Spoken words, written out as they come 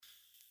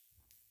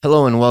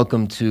Hello and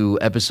welcome to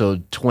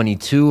episode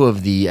 22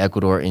 of the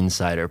Ecuador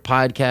Insider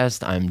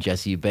Podcast. I'm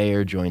Jesse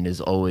Bayer, joined as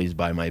always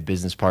by my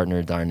business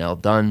partner, Darnell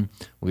Dunn.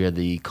 We are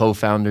the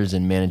co-founders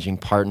and managing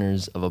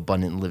partners of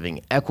Abundant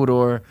Living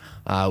Ecuador.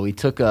 We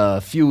took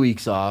a few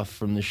weeks off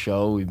from the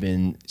show. We've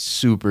been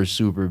super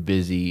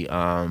busy.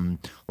 A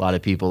lot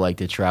of people like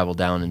to travel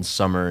down in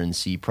summer and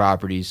see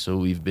properties, so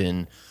we've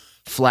been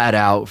flat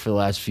out for the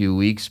last few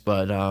weeks,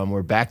 but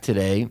we're back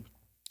today.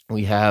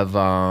 We have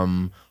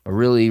a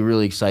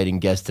really exciting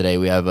guest today.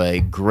 We have a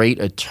great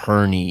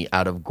attorney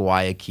out of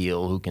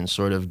Guayaquil who can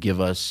sort of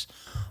give us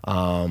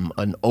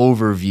an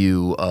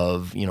overview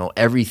of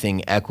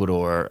everything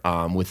Ecuador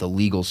with a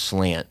legal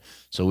slant.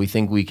 So we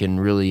think we can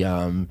really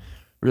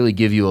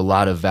give you a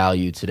lot of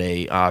value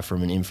today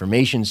from an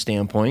information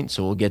standpoint.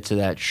 So we'll get to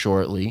that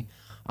shortly.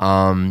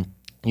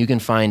 You can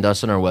find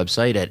us on our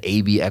website at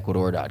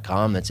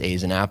abecuador.com. That's A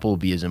as in Apple,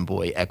 B as in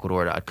boy,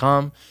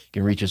 Ecuador.com. You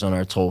can reach us on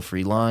our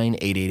toll-free line,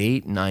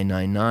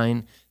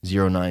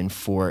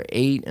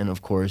 888-999-0948. And,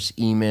 of course,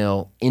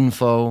 email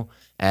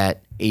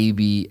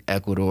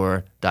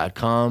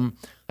info@abecuador.com.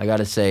 I got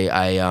to say,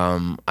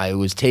 I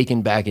was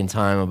taken back in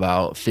time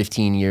about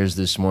 15 years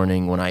this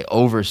morning when I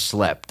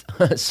overslept.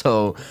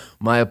 So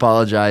my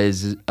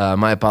apologies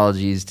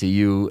to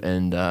you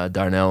and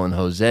Darnell and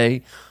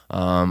Jose.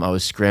 I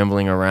was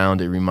scrambling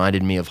around. It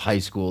reminded me of high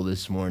school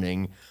this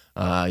morning,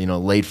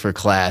 late for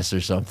class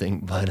or something.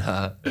 But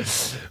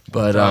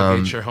dog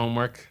ate your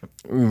homework.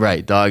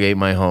 Right, dog ate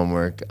my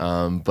homework.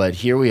 But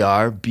here we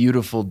are,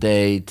 beautiful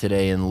day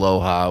today in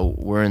Loja.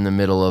 We're in the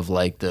middle of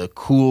like the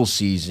cool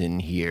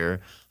season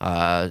here.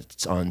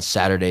 It's on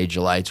Saturday,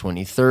 July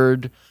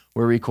 23rd.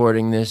 We're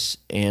recording this,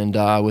 and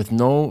with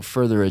no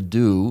further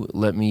ado,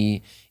 let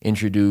me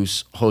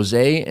introduce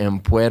Jose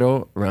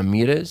Ampuero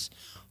Ramirez.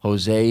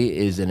 Jose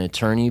is an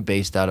attorney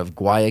based out of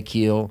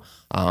Guayaquil,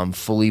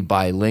 fully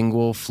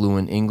bilingual,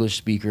 fluent English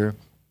speaker.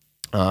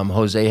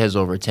 Jose has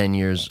over 10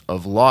 years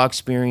of law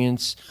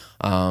experience,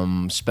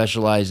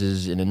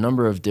 specializes in a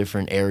number of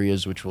different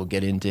areas, which we'll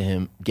get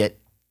into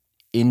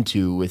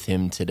with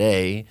him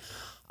today.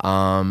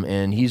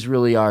 And he's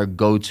really our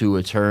go-to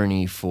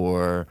attorney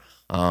for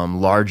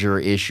larger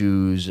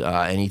issues,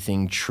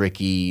 anything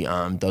tricky,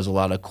 does a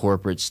lot of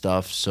corporate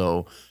stuff.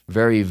 So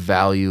very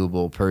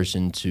valuable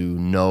person to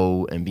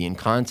know and be in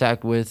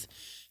contact with,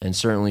 and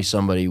certainly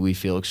somebody we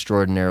feel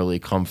extraordinarily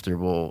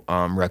comfortable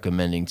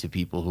recommending to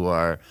people who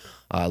are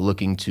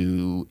looking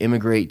to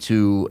immigrate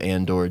to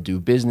and or do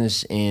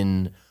business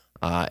in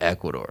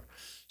Ecuador.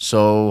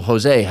 So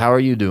Jose, how are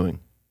you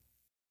doing?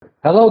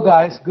 Hello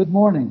guys, good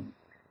morning.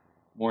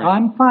 Morning.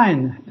 I'm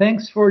fine.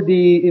 Thanks for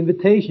the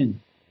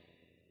invitation.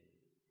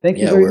 Thank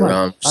you very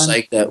much.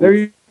 Psyched I'm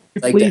very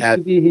pleased to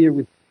be here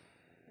with you.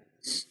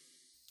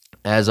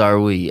 As are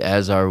we.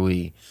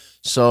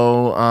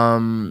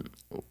 So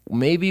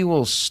maybe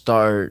we'll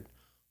start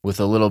with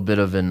a little bit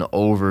of an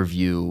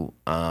overview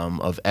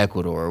of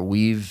Ecuador.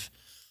 We've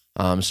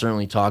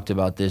certainly talked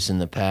about this in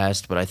the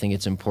past, but I think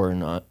it's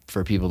important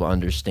for people to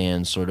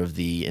understand sort of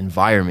the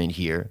environment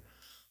here.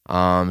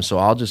 So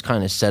I'll just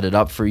kind of set it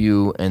up for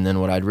you, and then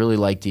what I'd really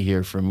like to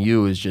hear from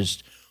you is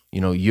just,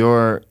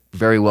 you're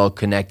very well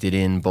connected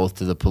in both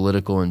to the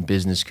political and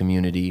business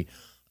community.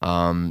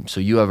 So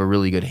you have a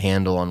really good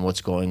handle on what's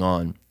going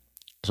on.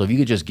 So if you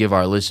could just give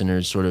our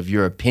listeners sort of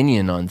your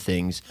opinion on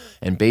things.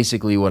 And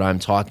basically what I'm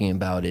talking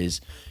about is,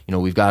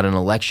 we've got an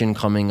election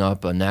coming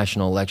up, a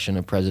national election,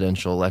 a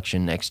presidential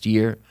election next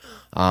year.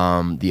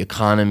 The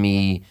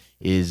economy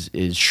is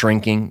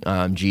shrinking.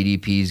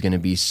 GDP is going to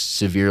be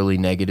severely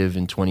negative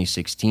in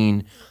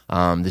 2016.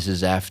 This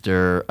is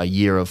after a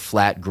year of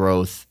flat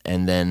growth,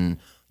 and then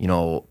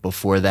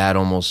before that,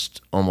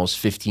 almost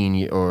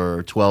 15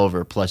 or 12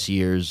 or plus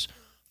years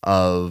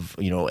of,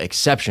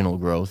 exceptional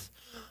growth.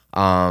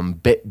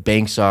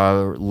 Banks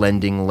are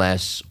lending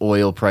less,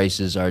 oil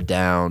prices are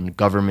down,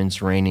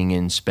 government's reining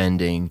in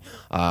spending,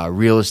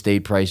 real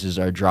estate prices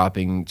are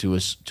dropping to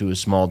a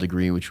small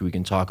degree, which we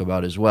can talk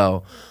about as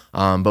well.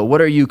 But what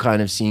are you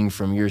kind of seeing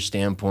from your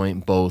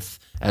standpoint, both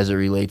as it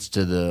relates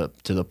to the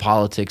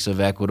politics of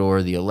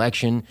Ecuador, the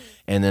election,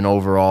 and then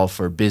overall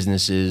for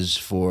businesses,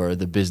 for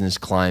the business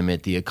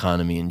climate, the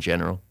economy in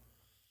general?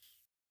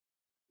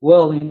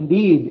 Well,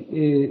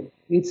 indeed,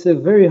 it's a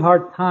very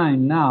hard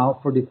time now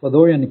for the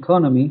Ecuadorian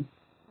economy,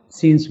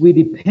 since we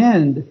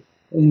depend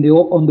on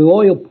the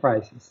oil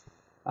prices.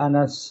 And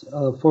as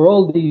for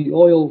all the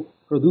oil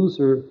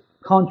producer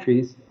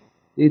countries,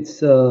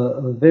 it's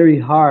very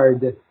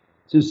hard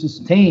to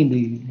sustain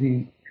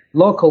the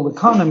local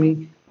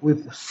economy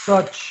with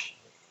such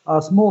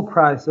a small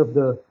price of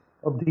the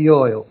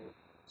oil.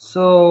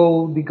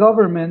 So the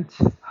government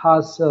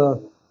has a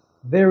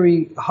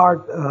very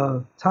hard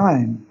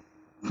time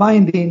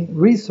finding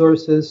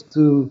resources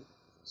to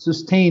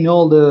sustain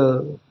all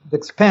the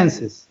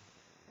expenses.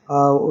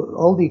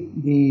 All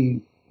the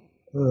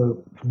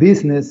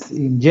business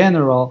in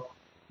general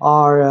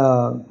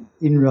are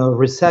in a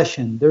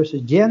recession. There's a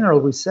general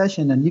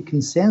recession, and you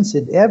can sense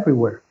it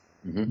everywhere.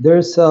 Mm-hmm.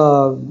 There's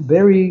a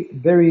very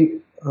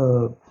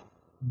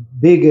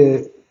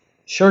big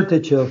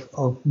shortage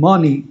of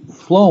money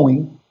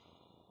flowing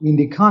in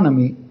the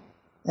economy,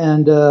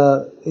 and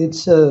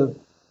it's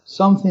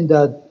something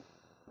that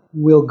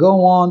will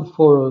go on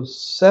for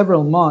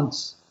several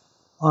months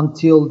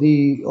until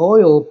the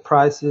oil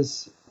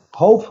prices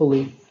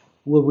hopefully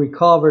will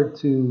recover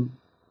to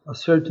a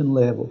certain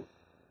level.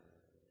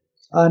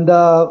 And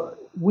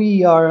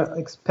we are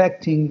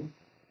expecting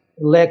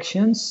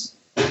elections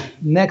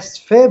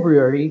next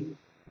February.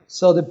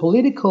 So the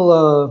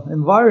political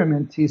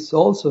environment is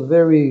also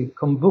very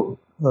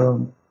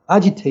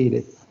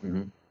agitated.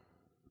 Mm-hmm.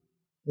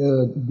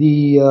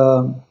 The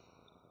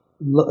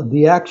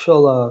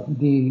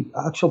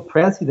actual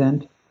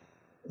president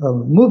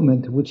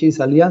movement, which is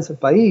Alianza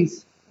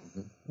País,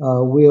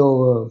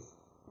 will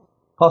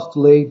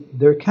postulate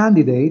their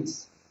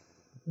candidates,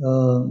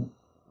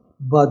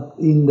 but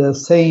in the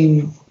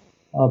same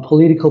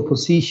political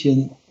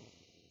position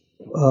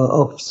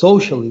of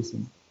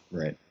socialism.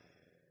 Right.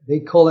 They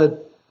call it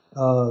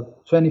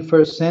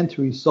 21st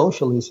century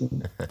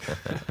socialism.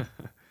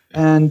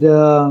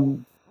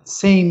 And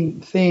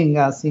same thing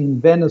as in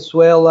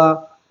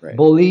Venezuela, right.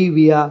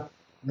 Bolivia,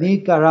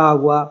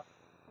 Nicaragua,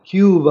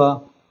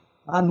 Cuba,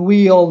 and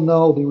we all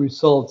know the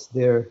results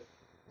there.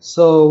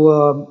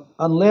 So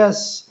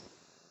unless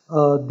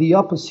the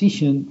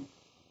opposition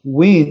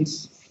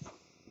wins,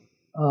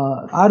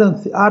 I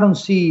don't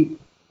see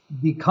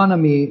the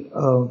economy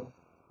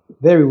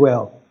very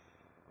well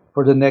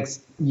for the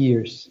next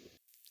years.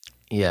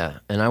 Yeah,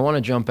 and I want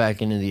to jump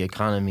back into the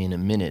economy in a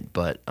minute,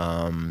 but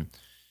I've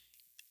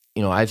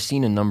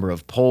seen a number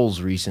of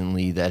polls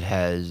recently that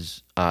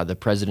has the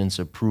president's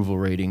approval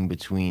rating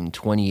between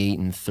 28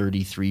 and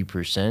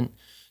 33%.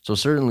 So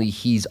certainly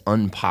he's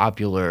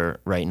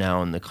unpopular right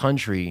now in the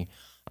country.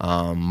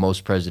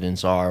 Most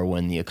presidents are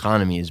when the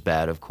economy is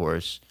bad, of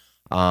course.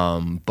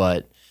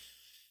 But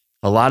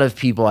a lot of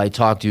people I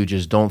talk to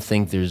just don't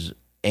think there's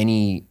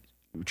any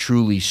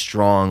truly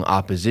strong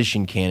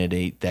opposition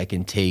candidate that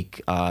can take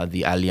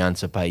the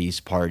Alianza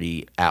País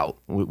party out.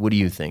 What do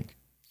you think?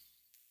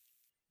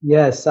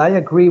 Yes, I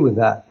agree with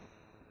that.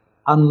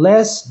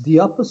 Unless the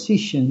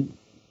opposition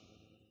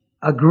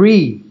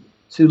agree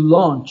to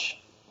launch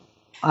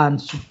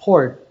and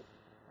support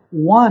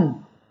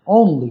one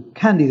only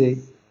candidate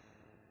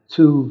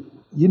to,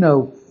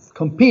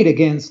 compete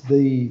against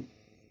the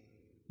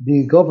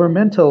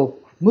governmental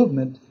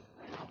movement,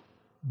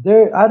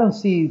 I don't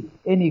see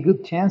any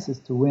good chances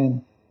to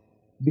win,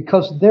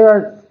 because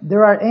there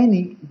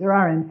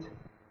aren't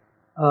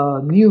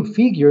new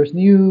figures,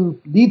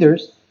 new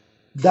leaders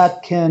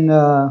that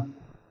can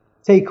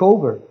take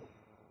over.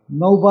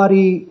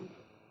 Nobody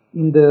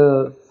in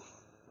the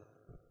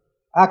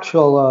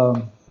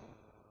actual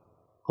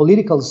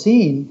political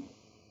scene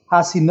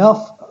has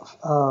enough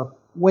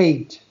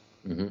weight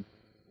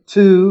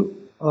to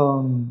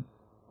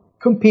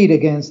compete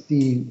against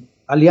the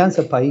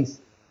Alianza País.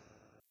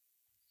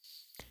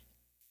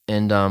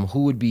 And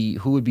who would be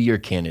your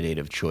candidate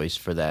of choice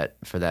for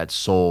that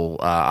sole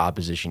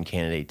opposition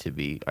candidate to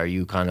be? Are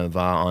you kind of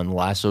on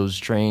Lasso's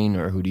train,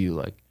 or who do you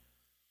like?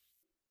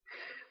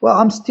 Well,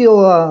 I'm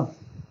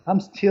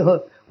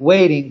still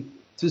waiting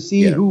to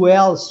see who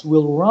else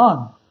will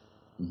run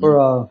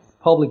for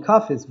public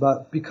office,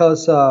 but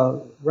because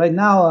right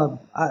now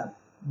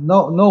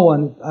no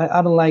one,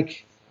 I don't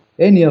like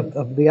any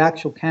of the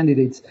actual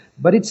candidates.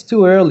 But it's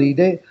too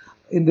early.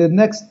 In the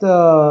next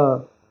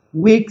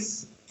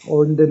weeks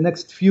or in the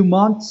next few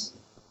months,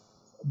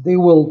 they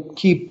will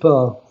keep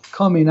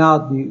coming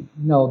out the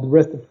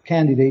rest of the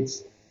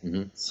candidates.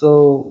 Mm-hmm.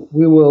 So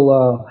we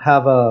will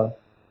have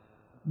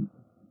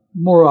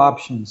more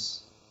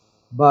options.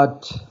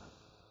 But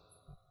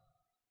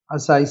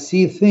as I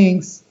see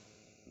things,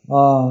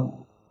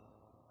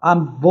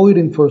 I'm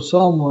voting for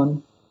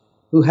someone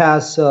who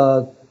has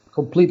a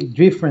completely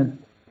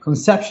different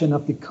conception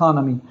of the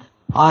economy.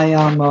 I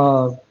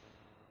am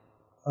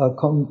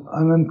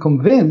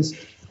convinced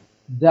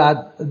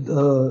that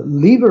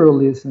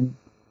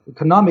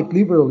economic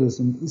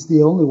liberalism, is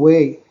the only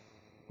way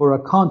for a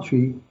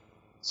country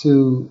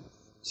to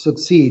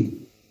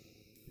succeed.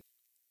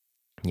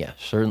 Yeah,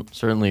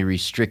 certainly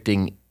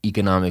restricting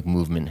economic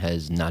movement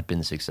has not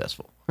been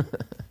successful.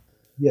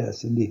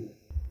 Yes, indeed.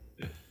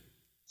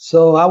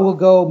 So I will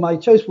go, my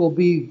choice will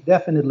be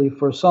definitely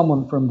for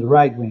someone from the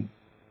right wing.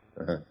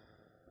 Uh-huh.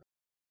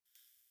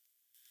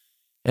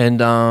 And,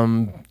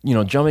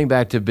 jumping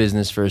back to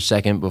business for a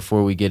second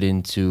before we get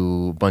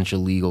into a bunch of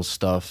legal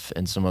stuff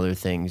and some other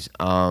things,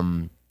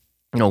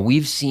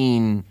 we've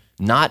seen,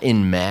 not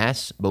in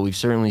mass, but we've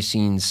certainly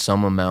seen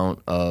some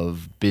amount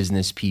of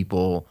business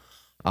people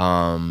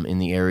in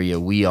the area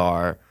we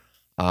are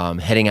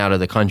heading out of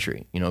the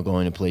country,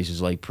 going to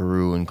places like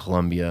Peru and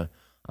Colombia.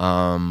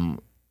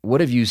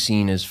 What have you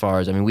seen as far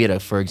as, we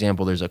had for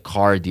example, there's a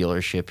car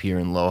dealership here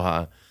in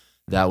Loja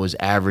that was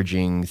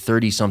averaging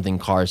 30-something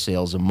car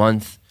sales a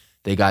month.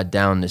 They got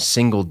down to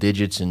single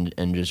digits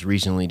and just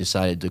recently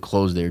decided to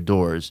close their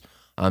doors.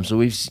 So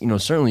we've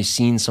certainly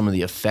seen some of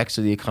the effects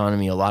of the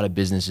economy. A lot of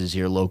businesses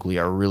here locally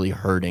are really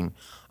hurting.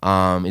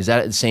 Is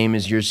that the same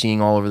as you're seeing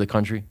all over the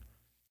country?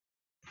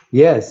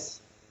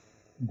 Yes,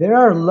 there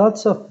are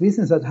lots of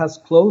business that has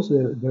closed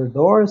their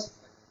doors,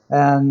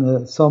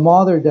 and some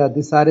other that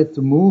decided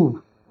to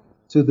move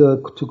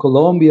to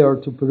Colombia or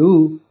to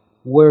Peru,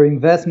 where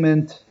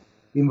investment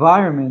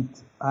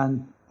environment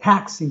and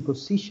tax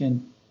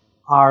imposition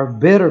are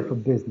better for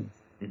business.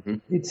 Mm-hmm.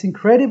 It's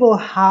incredible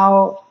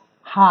how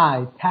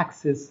high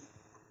taxes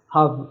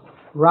have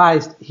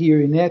risen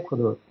here in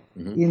Ecuador.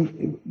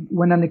 Mm-hmm.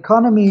 When an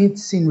economy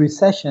is in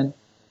recession,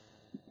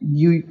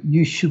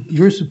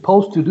 you're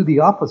supposed to do the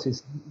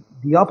opposite.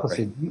 The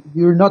opposite. Right.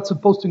 You're not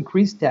supposed to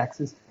increase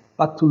taxes,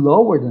 but to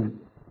lower them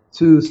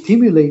to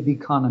stimulate the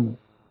economy.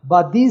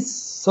 But this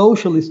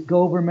socialist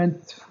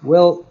government,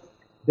 well,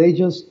 they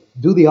just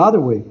do the other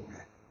way,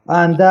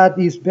 and that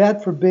is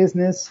bad for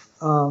business.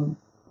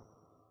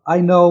 I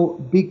know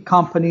big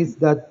companies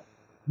that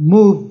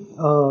move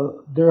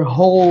their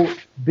whole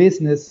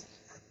business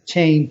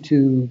chain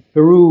to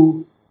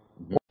Peru,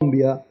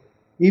 Colombia,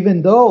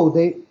 even though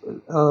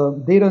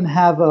they don't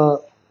have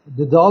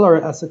the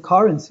dollar as a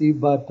currency,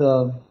 but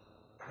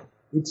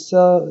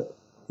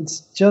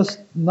it's just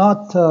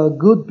not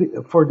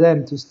good for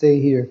them to stay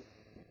here.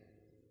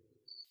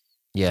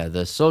 Yeah,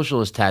 the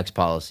socialist tax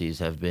policies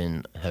have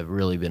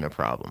really been a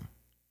problem.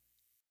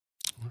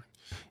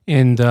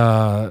 And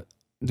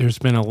there's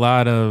been a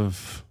lot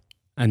of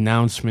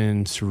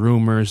announcements,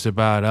 rumors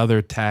about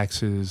other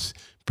taxes,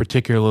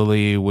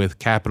 particularly with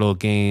capital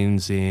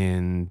gains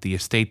in the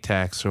estate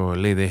tax or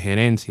ley de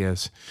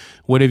gerencias.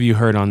 What have you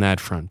heard on that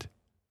front?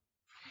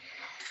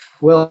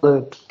 Well,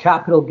 the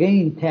capital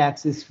gain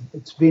tax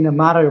it's been a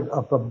matter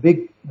of a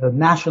big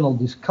national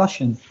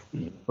discussion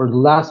for the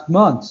last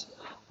months.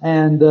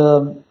 And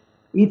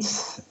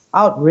it's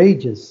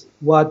outrageous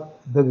what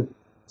the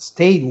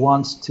state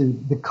wants to,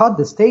 the cut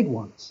the state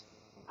wants.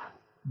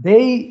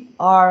 They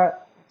are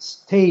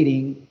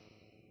stating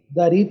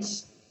that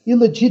it's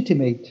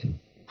illegitimate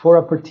for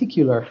a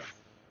particular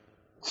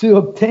to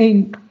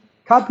obtain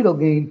capital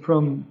gain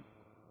from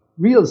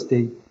real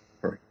estate.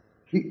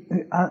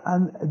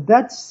 And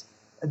that's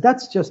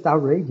just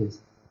outrageous.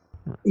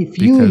 If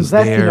you because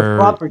invest in a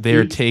property,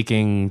 they're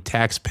taking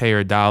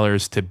taxpayer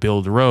dollars to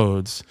build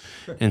roads,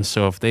 and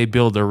so if they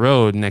build a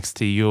road next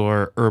to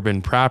your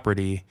urban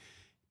property,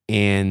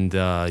 and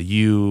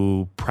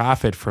you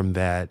profit from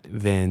that,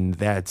 then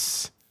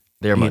that's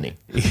their money.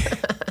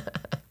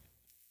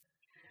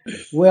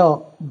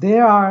 Well,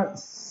 there are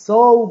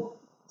so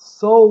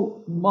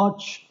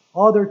much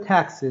other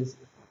taxes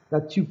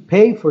that you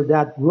pay for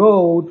that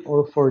road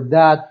or for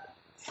that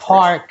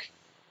park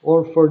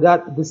or for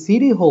that the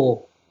city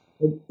hall.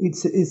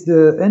 It's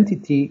the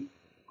entity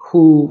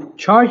who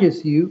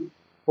charges you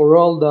for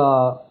all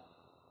the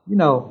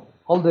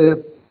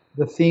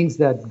things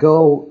that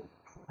go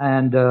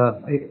and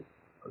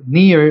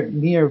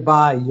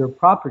nearby your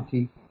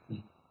property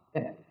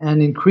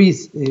and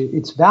increase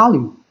its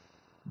value.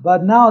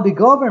 But now the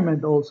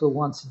government also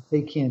wants to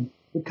take in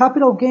the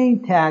capital gain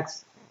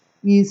tax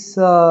is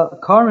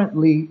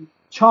currently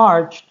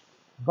charged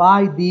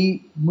by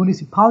the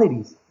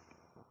municipalities.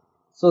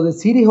 So the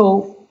city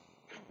hall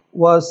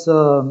was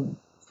a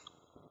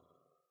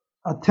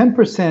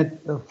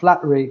 10%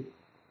 flat rate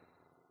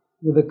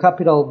with the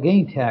capital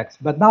gain tax,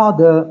 but now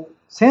the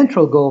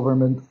central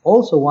government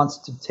also wants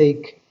to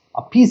take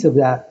a piece of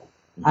that,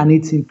 and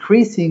it's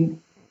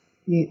increasing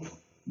in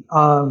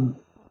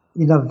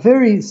a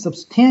very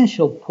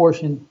substantial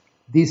portion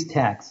this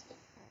tax.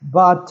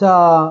 But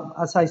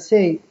as I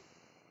say,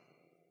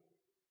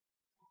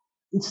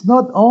 it's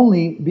not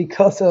only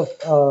because of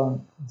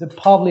the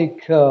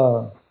public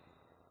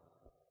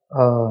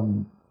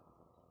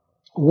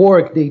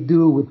work they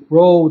do with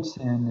roads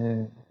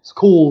and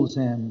schools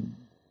and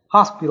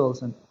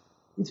hospitals, and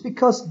it's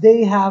because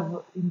they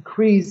have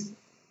increased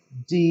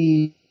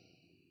the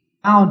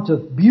amount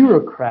of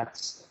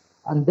bureaucrats,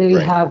 and they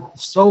have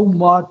so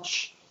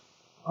much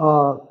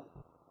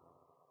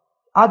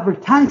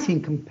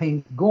advertising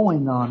campaigns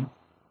going on.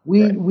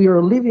 We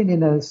are living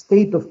in a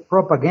state of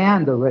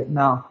propaganda right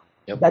now,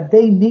 that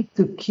they need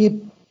to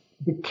keep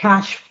the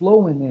cash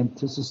flowing in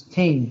to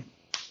sustain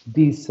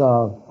this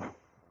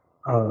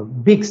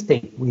big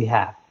state we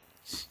have.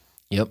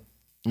 Yep.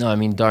 No, I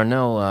mean,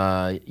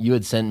 Darnell, you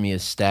had sent me a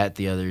stat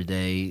the other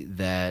day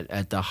that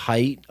at the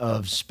height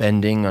of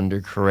spending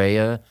under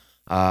Correa,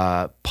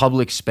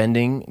 public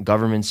spending,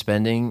 government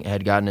spending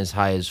had gotten as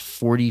high as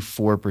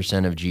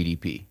 44% of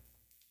GDP.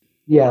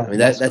 Yeah, I mean,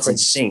 that's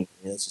insane. I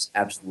mean, that's just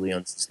absolutely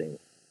unsustainable.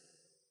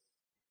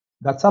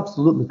 That's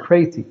absolutely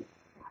crazy.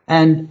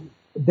 And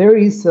there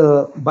is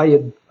by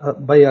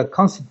a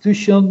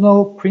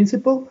constitutional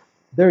principle,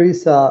 there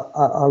is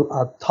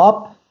a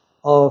top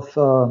of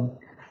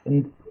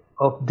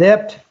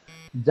debt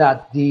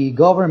that the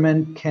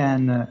government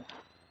can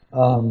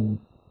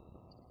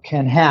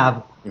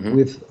have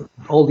with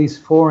all these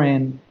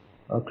foreign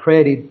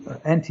credit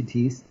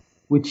entities,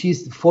 which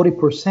is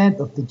 40%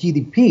 of the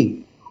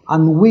GDP.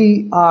 And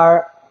we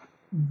are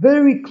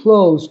very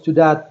close to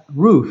that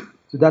roof,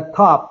 to that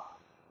top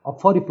of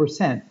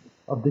 40%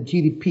 of the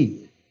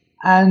GDP.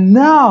 And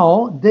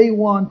now they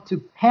want to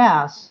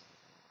pass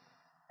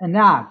an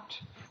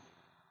act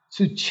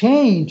to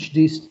change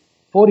this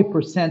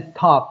 40%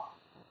 top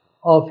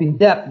of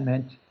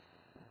indebtment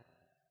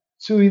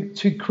to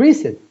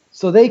increase it,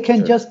 so they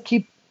can just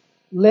keep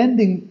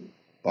lending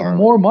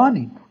more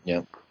money,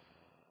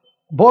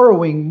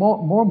 borrowing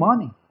more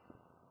money.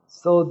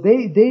 So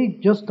they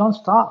just don't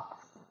stop.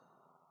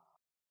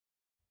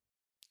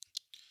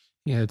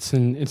 Yeah, it's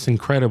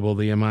incredible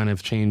the amount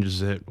of changes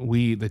that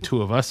the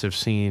two of us, have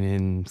seen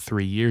in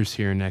 3 years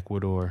here in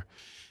Ecuador.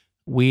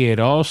 We had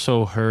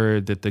also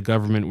heard that the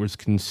government was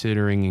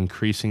considering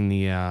increasing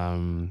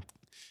the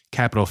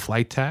capital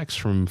flight tax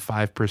from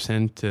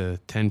 5% to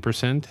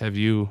 10%. Have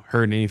you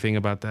heard anything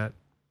about that?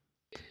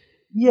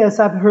 Yes,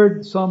 I've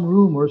heard some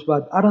rumors,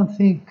 but I don't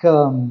think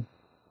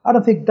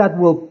that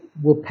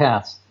will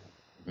pass.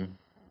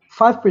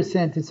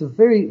 5% is a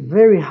very,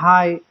 very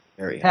high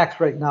tax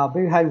right now,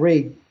 very high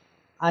rate,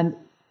 and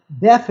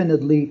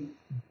definitely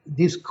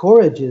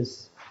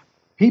discourages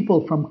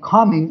people from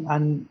coming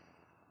and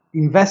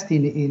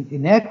investing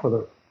in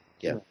Ecuador.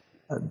 Yeah,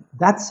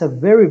 that's a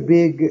very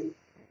big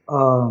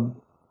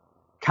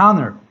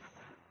counter.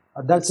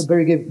 That's a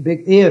very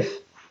big if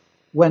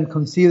when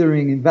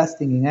considering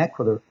investing in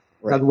Ecuador.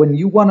 Right. That when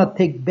you want to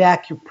take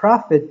back your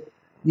profit,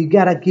 you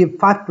gotta give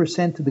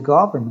 5% to the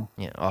government.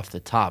 Yeah, off the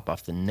top,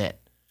 off the net.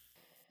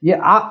 Yeah,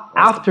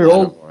 after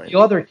all the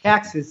other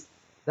taxes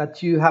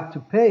that you have to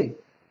pay.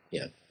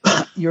 Yeah.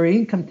 Your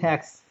income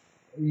tax,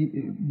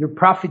 your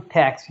profit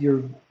tax,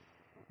 you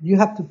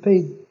have to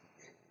pay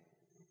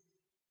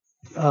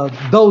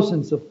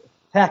dozens of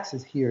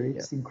taxes here.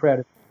 It's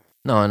incredible.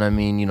 No, and I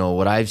mean, you know,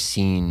 what I've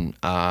seen,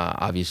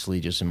 obviously,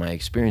 just in my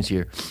experience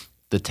here,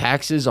 the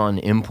taxes on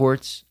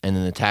imports and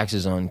then the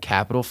taxes on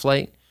capital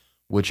flight,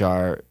 which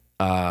are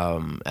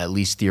at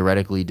least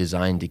theoretically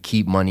designed to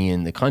keep money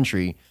in the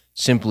country,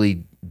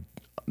 simply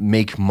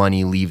make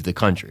money leave the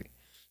country.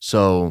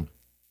 So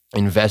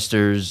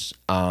investors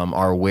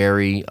are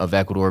wary of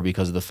Ecuador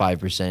because of the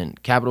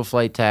 5% capital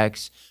flight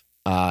tax.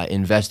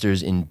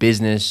 Investors in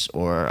business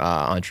or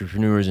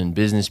entrepreneurs and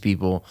business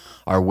people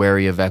are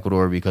wary of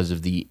Ecuador because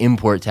of the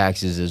import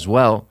taxes as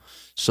well.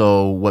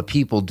 So what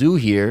people do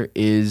here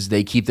is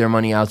they keep their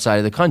money outside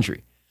of the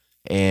country.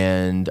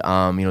 And,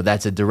 you know,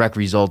 that's a direct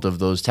result of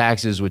those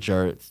taxes, which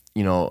are,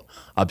 you know,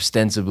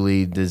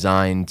 ostensibly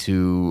designed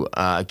to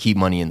keep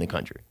money in the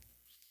country.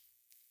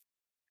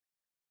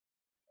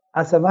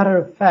 As a matter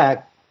of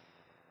fact,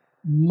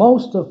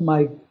 most of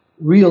my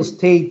real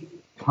estate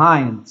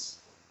clients,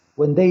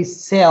 when they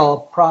sell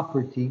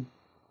property,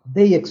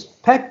 they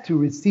expect to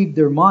receive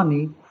their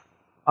money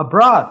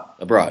abroad.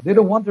 They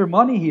don't want their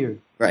money here.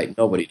 Right.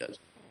 Nobody does.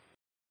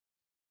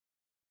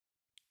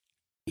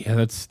 Yeah,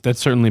 that's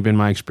certainly been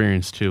my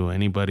experience too.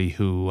 Anybody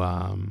who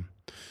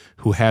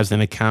has an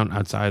account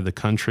outside of the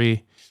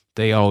country,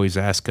 they always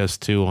ask us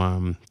to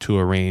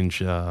arrange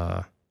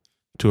the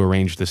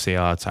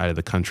sale outside of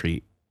the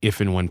country if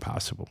and when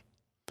possible.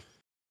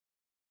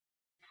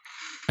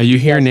 Are you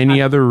hearing any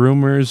other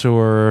rumors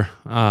or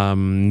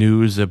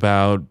news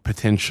about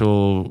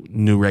potential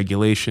new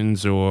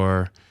regulations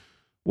or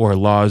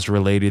laws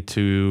related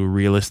to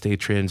real estate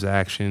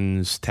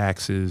transactions,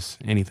 taxes,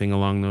 anything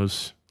along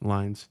those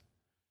lines?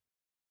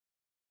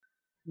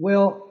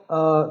 Well,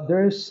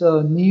 there's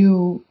a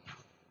new,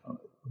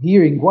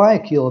 here in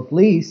Guayaquil at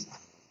least,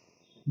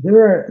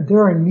 there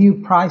are new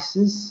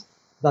prices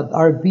that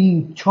are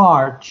being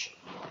charged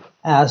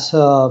as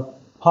a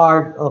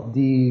part of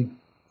the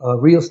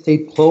real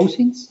estate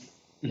closings.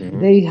 Mm-hmm.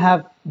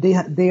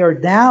 They are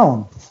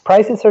down.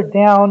 Prices are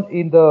down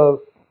in the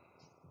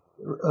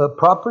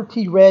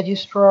property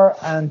registrar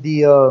and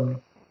the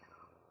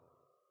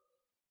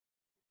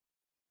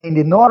in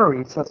the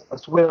notaries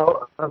as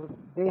well.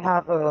 They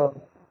have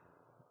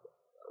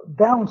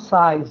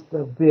downsized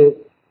a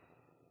bit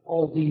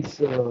all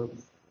these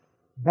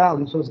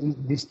values, so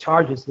these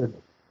charges that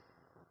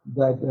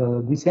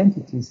these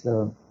entities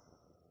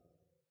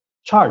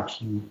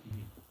charge you.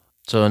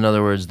 So in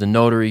other words, the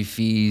notary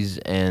fees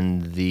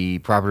and the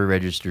property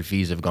register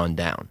fees have gone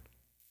down.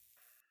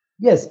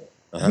 Yes,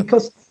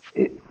 because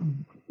it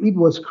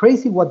was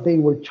crazy what they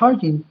were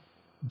charging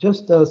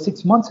just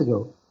 6 months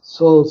ago.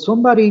 So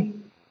somebody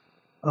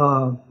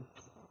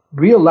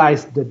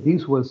realized that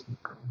this was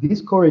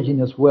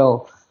discouraging as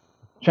well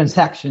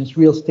transactions,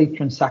 real estate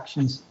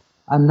transactions,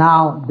 and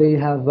now they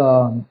have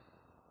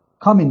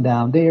coming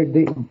down.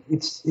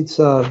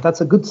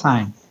 That's a good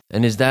sign.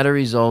 And is that a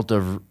result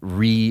of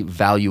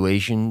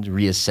revaluation,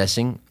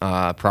 reassessing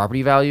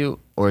property value,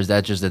 or is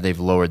that just that they've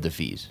lowered the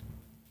fees?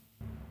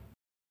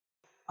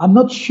 I'm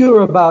not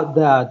sure about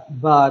that,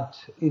 but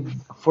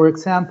for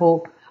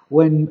example,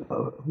 when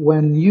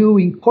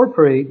you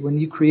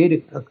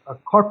create a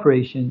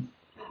corporation,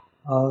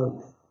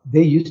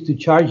 they used to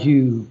charge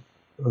you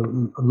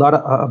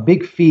a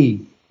big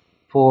fee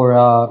for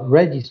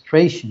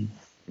registration,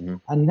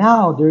 and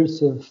now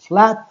there's a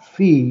flat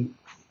fee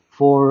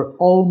for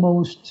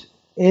almost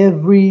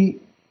every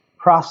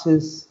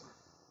process,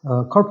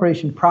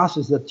 corporation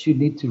process that you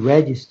need to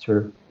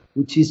register,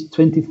 which is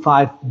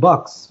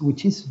 $25,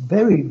 which is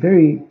very,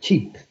 very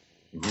cheap.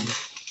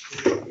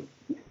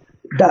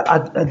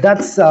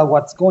 That's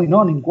what's going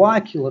on in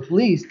Guayaquil, at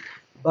least.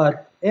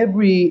 But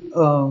every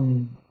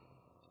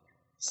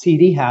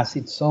city has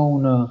its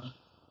own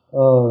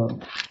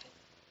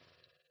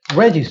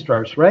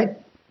registrars, right?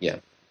 Yeah.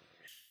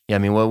 Yeah, I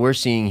mean, what we're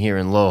seeing here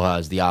in Loja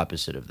is the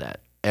opposite of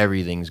that.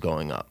 Everything's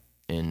going up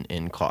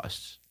in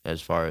costs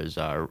as far as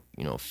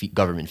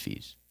government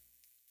fees,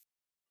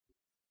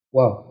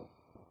 Wow.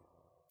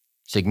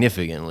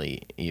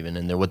 significantly even.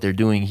 And what they're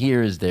doing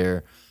here is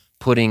they're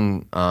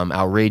putting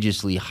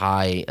outrageously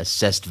high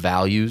assessed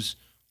values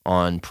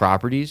on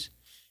properties.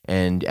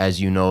 And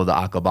as you know, the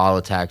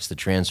Acabala tax, the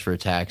transfer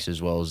tax,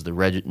 as well as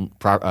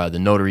the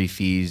notary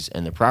fees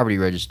and the property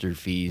register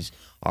fees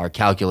are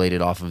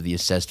calculated off of the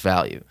assessed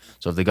value.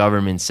 So if the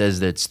government says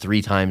that it's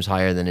 3 times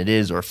higher than it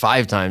is, or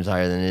 5 times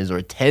higher than it is,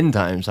 or 10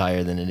 times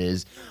higher than it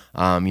is,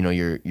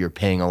 you're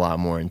paying a lot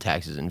more in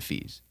taxes and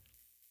fees.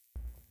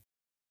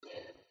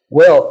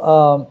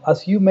 Well,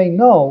 as you may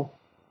know,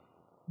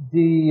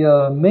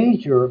 the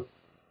mayor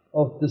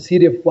of the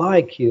city of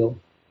Guayaquil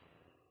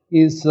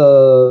is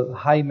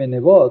Jaime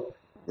Nebot,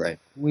 Right.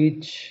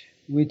 which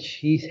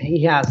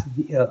he has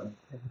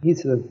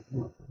he's a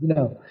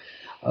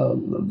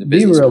The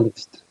business.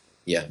 liberalist.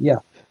 Yeah. Yeah,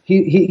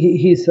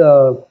 he's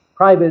a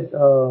private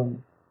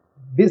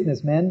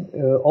businessman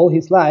all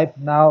his life.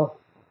 Now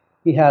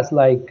he has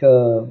like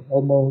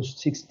almost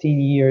 16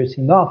 years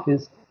in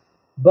office,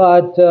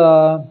 but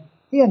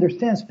he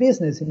understands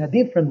business in a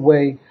different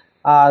way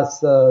as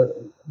the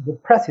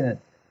president.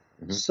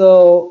 Mm-hmm.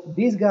 So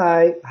this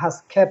guy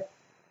has kept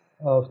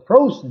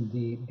frozen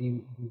the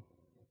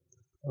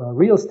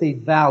real estate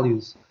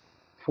values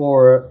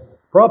for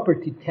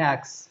property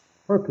tax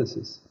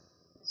purposes.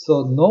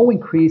 So no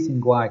increase in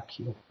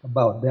Guayaquil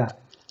about that.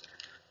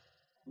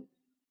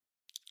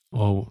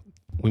 Well,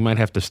 we might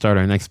have to start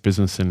our next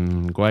business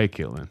in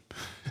Guayaquil then.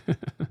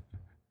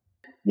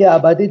 Yeah,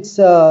 but it's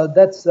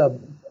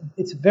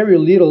very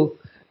little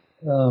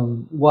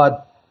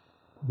what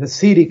the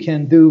city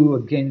can do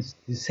against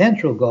the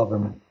central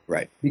government.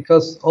 Right.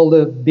 Because all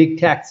the big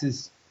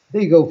taxes,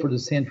 they go for the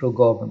central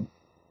government.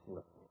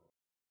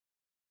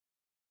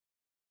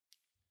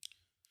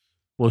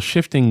 Well,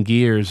 shifting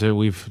gears,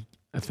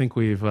 I think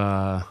we've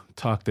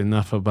talked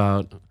enough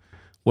about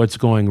what's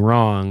going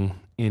wrong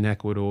in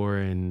Ecuador,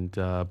 and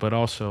but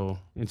also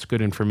it's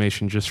good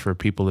information just for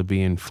people to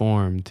be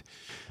informed.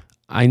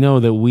 I know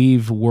that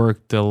we've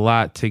worked a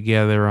lot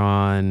together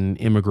on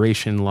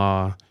immigration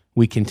law.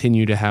 We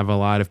continue to have a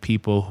lot of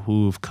people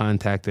who've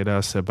contacted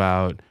us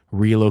about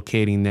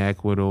relocating to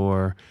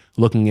Ecuador,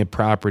 looking at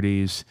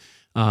properties.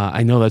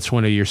 I know that's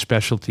one of your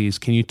specialties.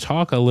 Can you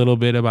talk a little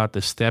bit about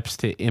the steps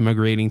to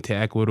immigrating to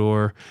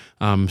Ecuador,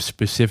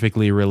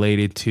 specifically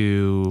related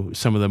to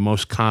some of the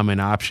most common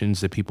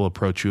options that people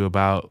approach you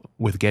about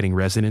with getting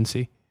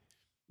residency?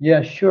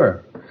 Yeah,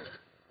 sure.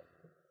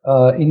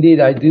 Indeed,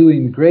 I do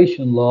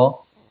immigration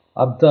law.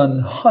 I've done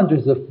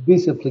hundreds of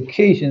visa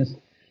applications.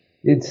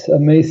 It's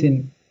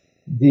amazing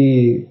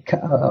the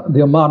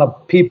amount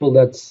of people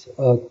that's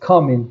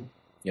coming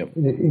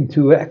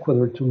into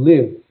Ecuador to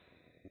live.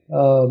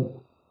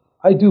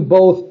 I do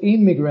both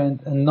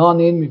immigrant and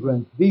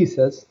non-immigrant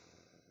visas.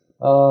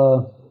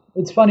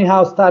 It's funny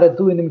how I started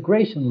doing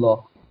immigration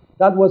law.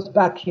 That was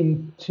back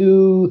in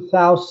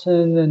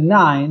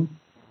 2009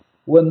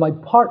 when my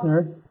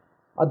partner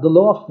at the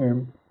law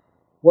firm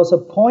was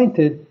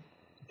appointed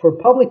for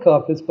public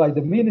office by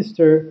the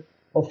Minister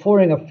of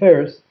Foreign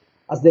Affairs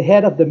as the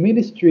head of the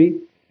ministry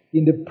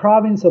in the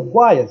province of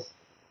Guayas.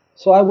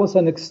 So I was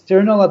an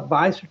external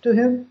advisor to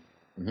him,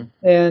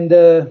 and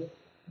I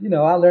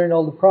learned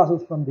all the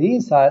process from the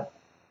inside.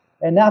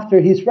 And after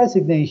his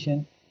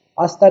resignation,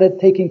 I started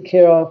taking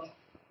care of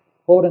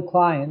foreign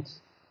clients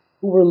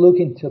who were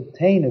looking to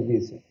obtain a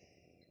visa.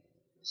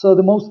 So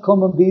the most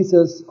common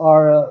visas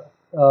are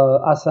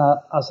as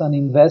an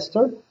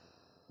investor,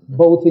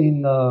 both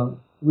in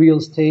real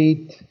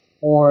estate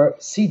or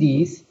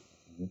CDs.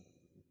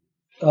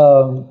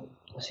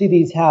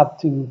 CDs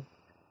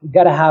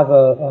gotta have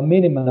a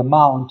minimum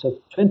amount of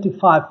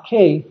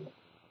 25K.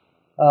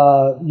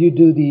 You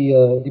do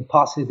the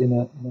deposit in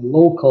a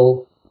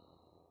local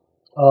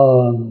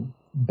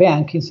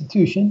bank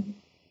institution,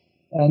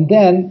 and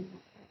then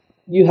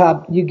you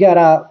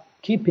gotta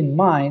keep in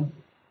mind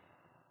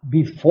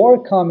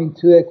before coming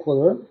to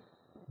Ecuador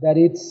that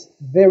it's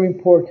very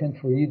important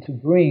for you to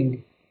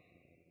bring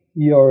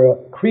your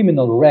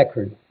criminal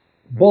record,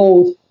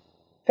 both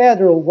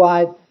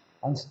federal-wide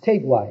and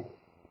statewide,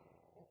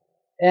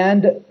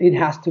 and it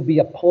has to be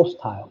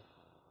apostille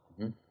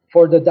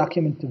for the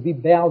document to be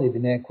valid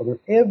in Ecuador.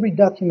 Every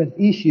document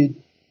issued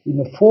in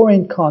a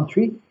foreign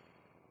country,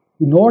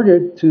 in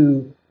order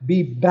to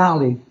be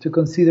valid, to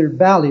consider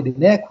valid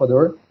in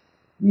Ecuador,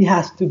 it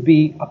has to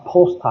be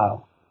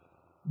apostille.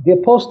 The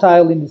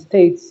apostille in the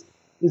States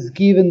is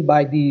given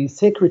by the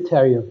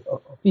secretary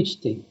of each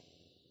state.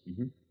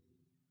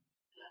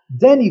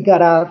 Then you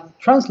gotta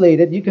translate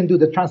it. You can do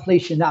the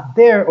translation up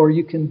there, or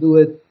you can do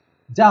it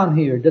down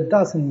here. That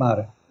doesn't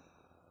matter.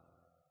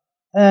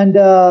 And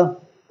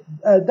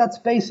that's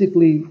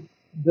basically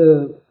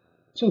the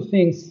two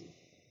things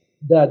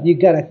that you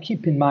gotta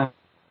keep in mind: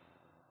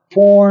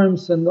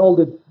 forms and all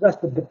the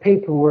rest of the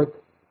paperwork.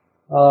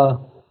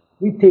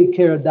 We take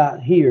care of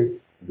that here.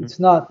 It's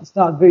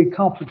not very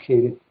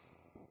complicated.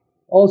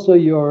 Also,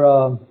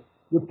 your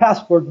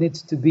passport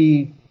needs to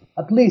be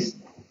at least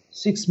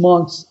 6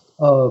 months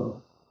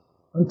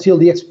until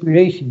the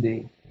expiration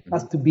date. It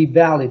has to be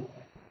valid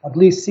at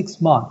least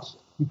 6 months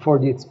before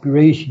the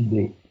expiration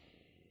date.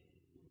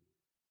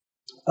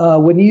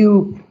 When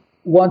you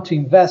want to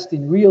invest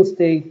in real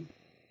estate,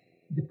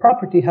 the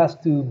property has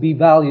to be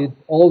valued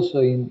also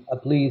in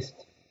at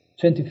least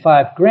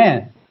 25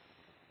 grand.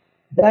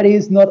 That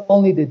is not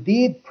only the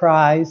deed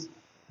price,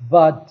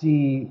 but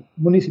the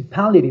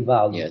municipality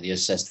value. Yeah, the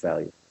assessed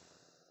value.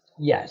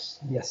 Yes,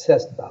 the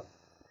assessed value.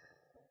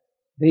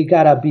 They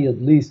gotta be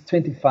at least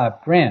 25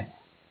 grand.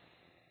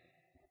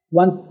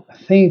 One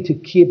thing to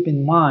keep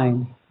in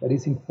mind that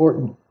is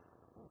important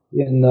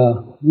in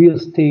real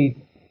estate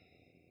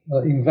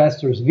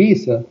investor's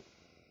visa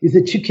is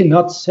that you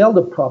cannot sell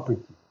the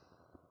property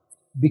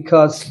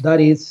because that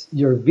is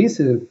your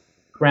visa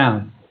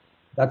ground.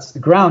 That's the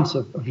grounds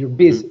of your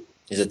visa.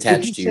 Is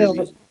attached to your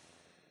visa.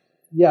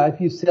 Yeah,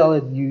 if you sell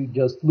it, you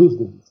just lose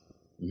the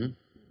visa.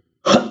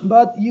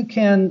 But you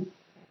can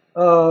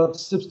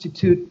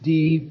substitute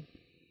the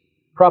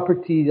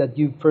property that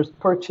you first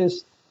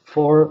purchased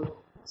for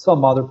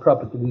some other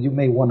property that you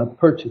may want to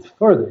purchase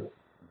further.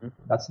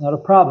 That's not a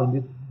problem.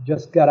 You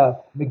just gotta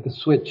make the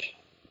switch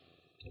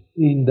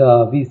in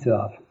the visa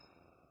office.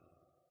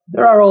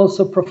 There are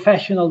also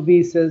professional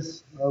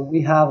visas.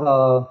 We have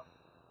a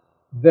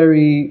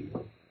very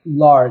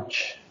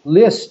large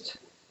list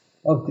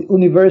of the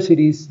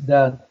universities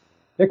that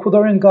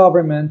Ecuadorian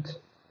government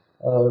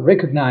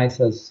recognize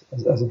as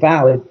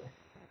valid.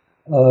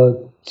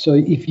 So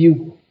if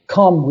you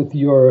come with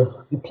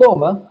your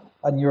diploma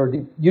and your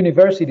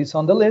university is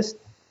on the list,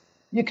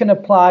 you can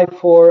apply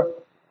for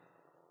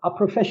a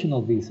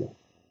professional visa.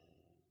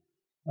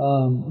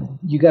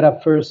 You gotta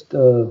first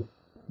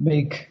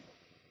make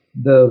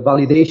the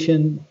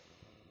validation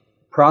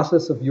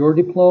process of your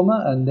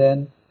diploma and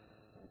then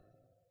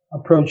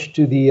approach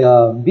to the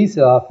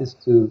visa office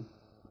to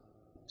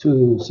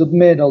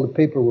submit all the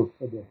paperwork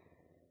for the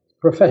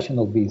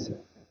professional visa.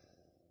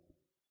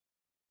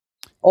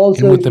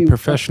 Also, and with the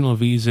professional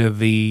visa,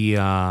 the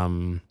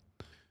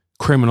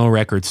criminal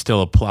records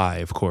still apply,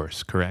 of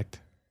course, correct?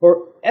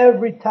 For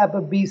every type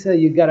of visa,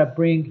 you gotta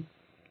bring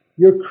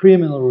your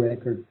criminal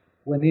record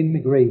when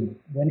immigrating.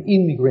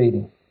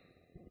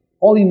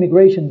 All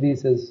immigration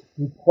visas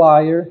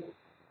require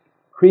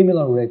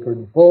criminal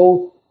record,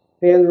 both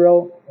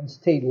federal and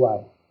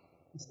statewide.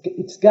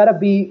 It's gotta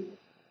be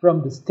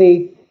from the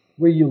state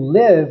where you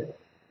live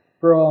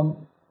for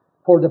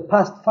the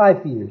past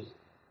 5 years.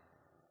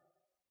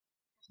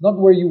 It's not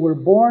where you were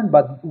born,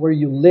 but where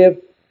you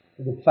lived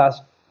for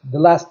the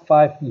last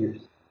 5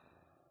 years.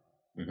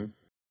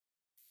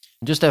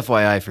 Just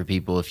FYI for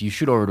people, if you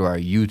shoot over to our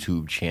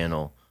YouTube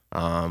channel,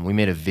 we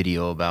made a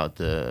video about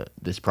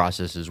this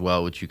process as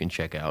well, which you can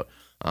check out.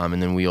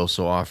 And then we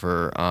also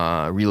offer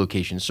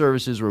relocation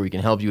services where we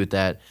can help you with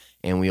that.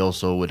 And we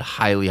also would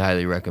highly,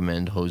 highly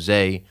recommend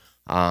Jose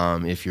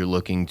if you're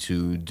looking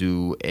to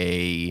do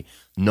a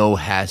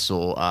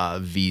no-hassle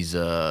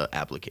visa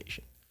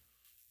application.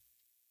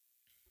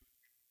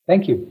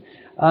 Thank you.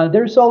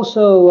 There's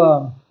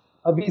also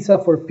a visa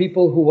for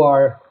people who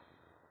are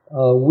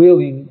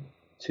willing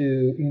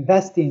to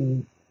invest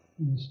in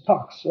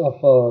stocks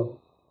of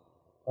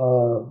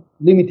a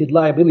limited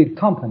liability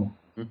company.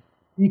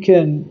 You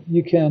can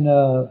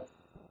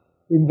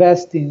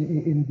invest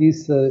in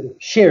these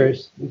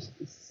shares.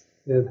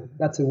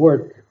 That's a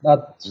word,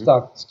 not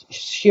stocks.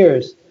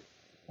 Shares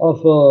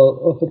of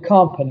a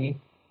company,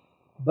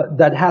 but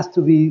that has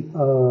to be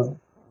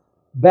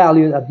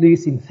valued at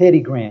least in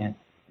 30 grand.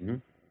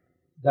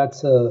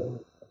 That's the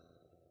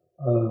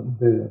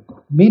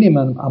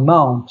minimum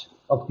amount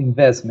of the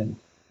investment.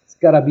 It's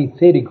gotta be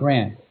 30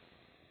 grand.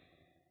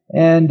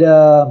 And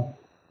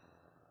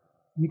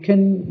you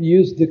can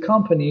use the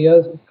company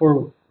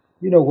for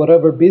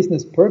whatever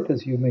business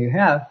purpose you may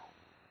have.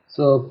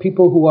 So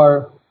people who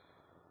are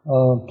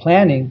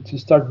planning to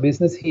start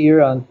business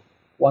here and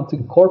want to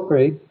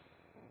incorporate,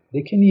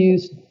 they can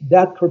use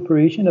that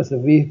corporation as a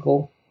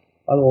vehicle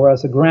or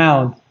as a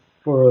ground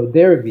for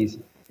their visa.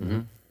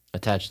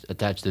 Attach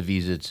the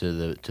visa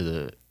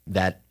to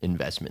that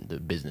investment, the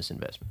business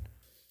investment.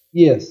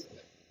 Yes.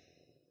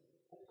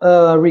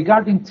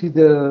 Regarding to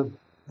the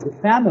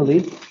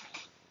family,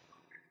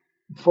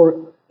 for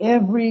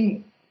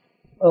every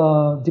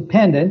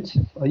dependent,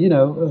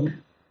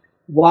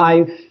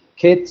 wife,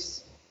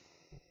 kids,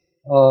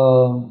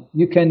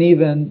 you can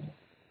even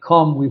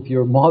come with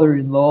your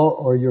mother-in-law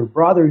or your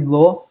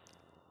brother-in-law.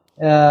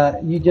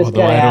 You just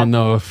Although I don't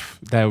know if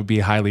that would be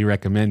highly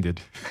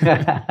recommended.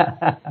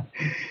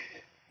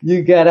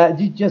 You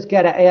just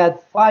gotta add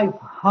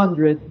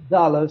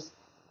 $500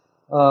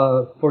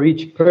 for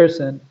each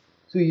person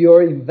to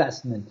your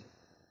investment.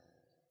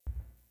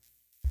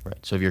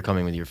 Right. So if you're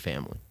coming with your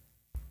family,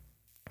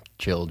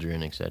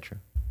 children, etc.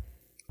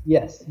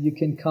 Yes, you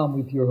can come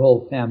with your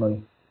whole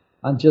family,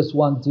 and just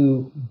want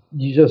to.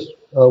 You just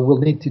will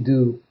need to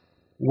do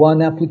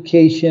one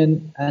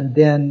application, and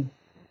then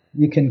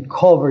you can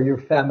cover your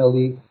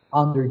family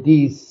under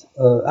this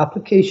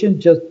application.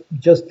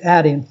 Just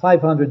add in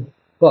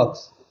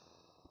 $500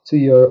 to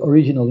your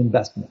original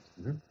investment.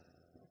 Mhm.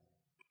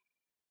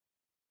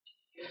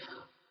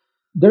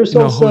 There's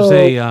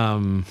Jose,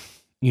 also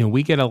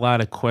we get a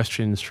lot of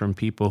questions from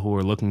people who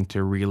are looking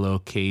to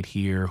relocate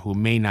here who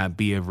may not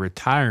be of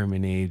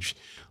retirement age,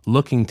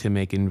 looking to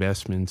make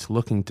investments,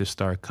 looking to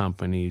start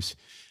companies.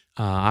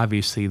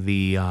 Obviously,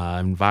 the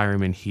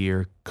environment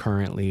here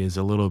currently is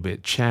a little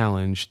bit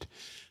challenged,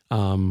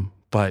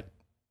 but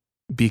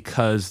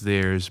because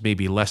there's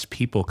maybe less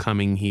people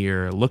coming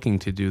here looking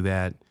to do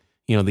that,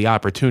 the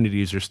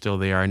opportunities are still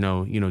there. I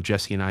know,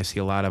 Jesse and I see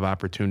a lot of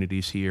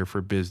opportunities here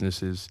for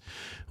businesses.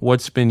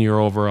 What's been your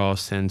overall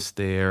sense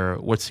there?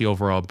 What's the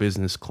overall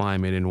business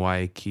climate in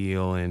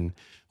Guayaquil, and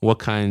what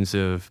kinds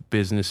of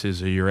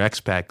businesses are your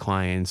expat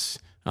clients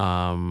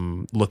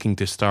looking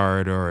to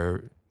start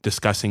or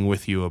discussing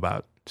with you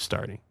about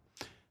starting?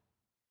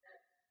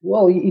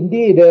 well,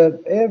 indeed,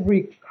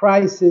 every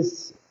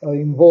crisis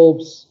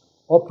involves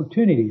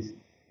opportunities.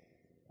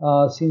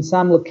 Since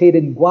I'm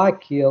located in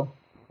Guayaquil,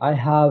 I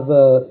have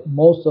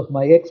most of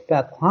my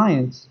expat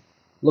clients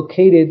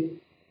located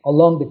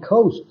along the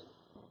coast,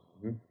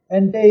 Mhm.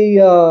 and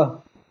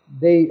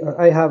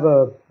I have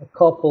a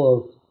couple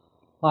of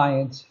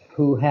clients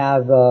who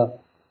have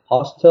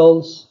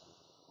hostels,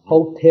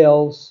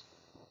 hotels,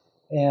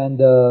 and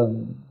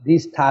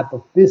these type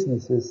of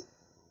businesses,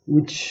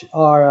 which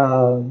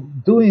are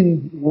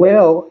doing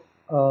well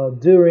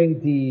during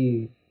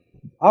the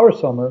our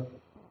summer,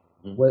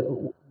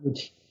 Mhm.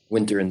 which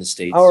Winter in the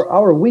States.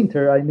 our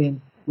winter, I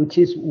mean, which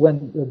is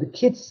when the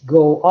kids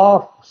go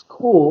off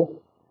school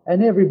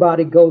and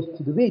everybody goes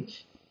to the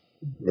beach.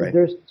 Right.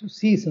 There's two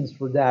seasons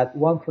for that,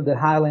 one for the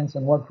highlands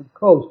and one for the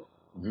coast.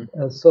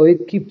 Mhm. So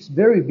it keeps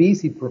very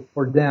busy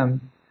for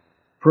them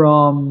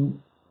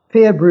from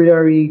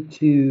February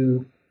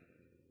to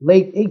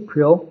late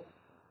April,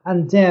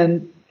 and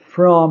then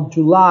from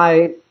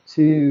July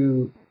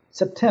to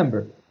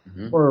September,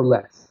 Mhm. more or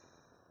less.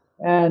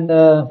 And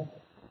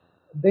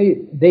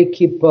they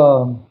keep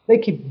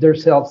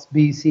themselves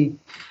busy,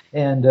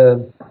 and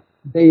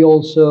they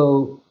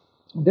also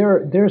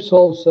there's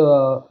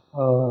also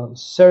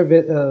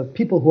service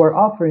people who are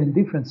offering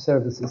different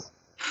services.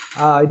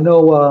 I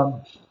know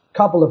a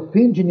couple of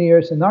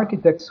engineers and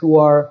architects who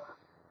are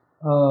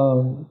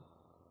um,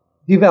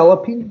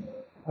 developing.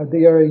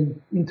 They are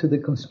into the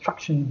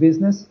construction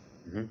business.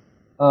 Mhm.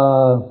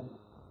 Uh,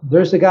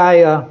 there's a guy,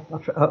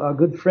 a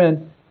good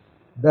friend,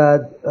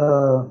 that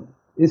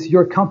is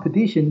your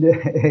competition.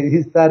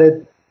 He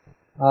started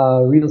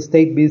real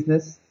estate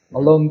business Mhm.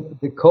 along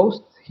the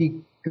coast.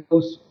 He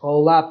goes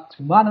all up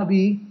to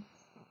Manabi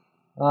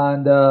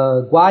and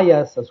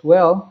Guayas as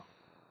well.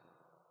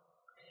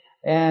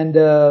 And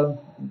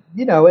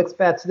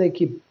expats, they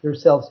keep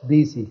themselves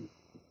busy.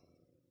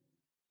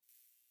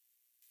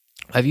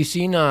 Have you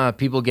seen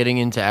people getting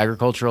into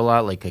agriculture a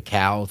lot, like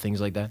cacao, things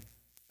like that?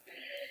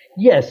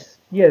 Yes,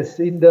 yes.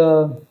 In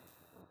the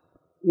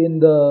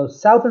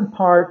southern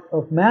part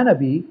of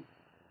Manabi,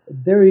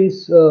 there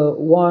is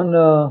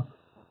one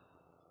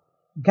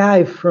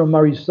guy from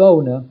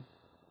Arizona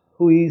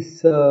who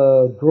is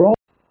growing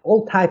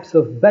all types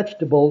of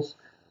vegetables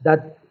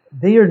that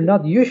they are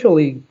not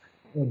usually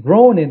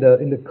grown in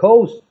the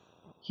coast.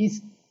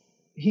 He's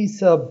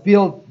he's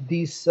built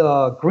these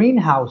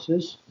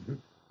greenhouses Mhm.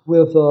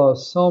 with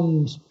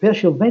some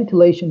special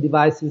ventilation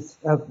devices.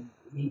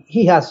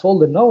 He has all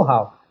the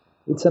know-how.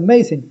 It's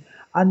amazing,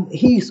 and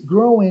he's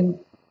growing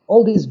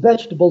all these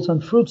vegetables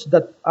and fruits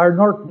that are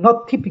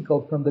not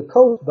typical from the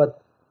coast,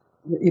 but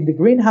in the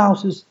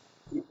greenhouses,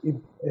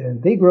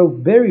 they grow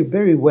very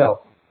very well.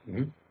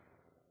 Mhm.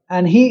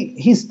 And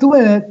he's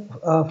doing it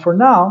for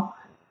now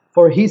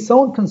for his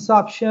own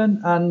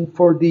consumption and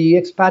for the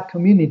expat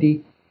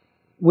community,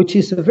 which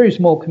is a very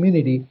small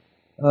community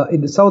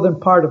in the southern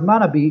part of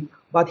Manabi.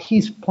 But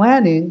he's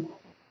planning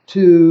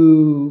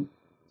to,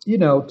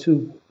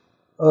 to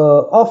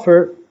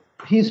offer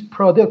his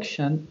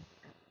production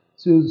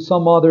to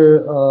some other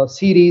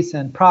cities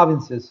and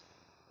provinces.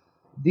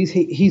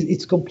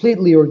 It's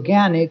completely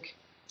organic,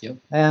 Yep.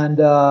 and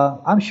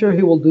I'm sure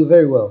he will do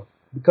very well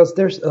because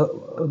there's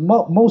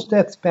most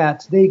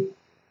expats, they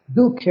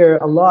do care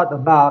a lot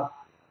about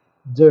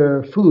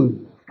their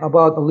food,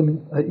 about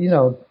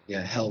Yeah.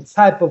 the Health.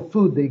 type of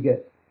food they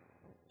get.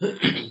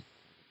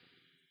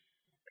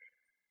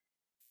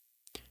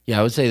 Yeah,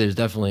 I would say there's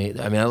definitely.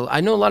 I mean,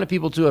 I know a lot of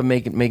people too are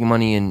making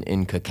money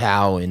in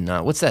cacao and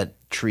what's that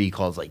tree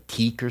called? It's like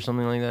teak or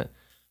something like that.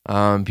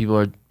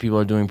 People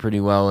are doing pretty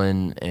well,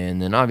 and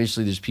then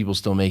obviously there's people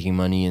still making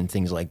money in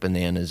things like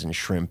bananas and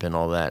shrimp and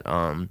all that.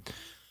 I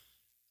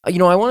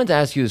wanted to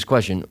ask you this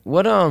question.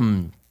 What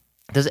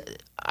does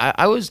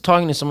I was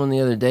talking to someone the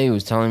other day who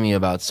was telling me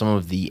about some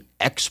of the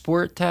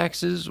export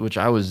taxes, which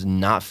I was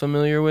not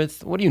familiar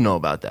with. What do you know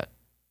about that?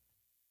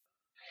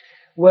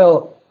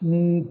 Well,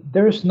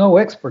 there's no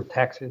export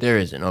taxes. There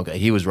isn't. Okay,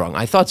 he was wrong.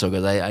 I thought so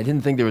because I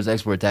didn't think there was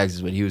export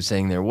taxes, but he was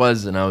saying there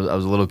was, and I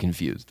was a little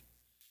confused.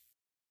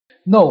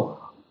 No,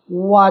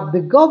 what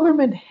the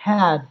government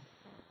had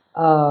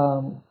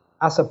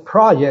as a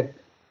project,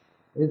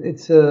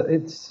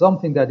 it's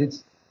something that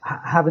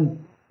haven't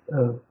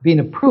been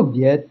approved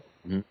yet.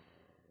 Mm-hmm.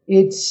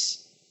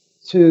 It's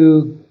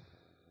to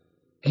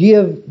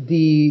give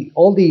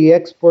all the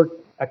export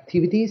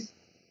activities,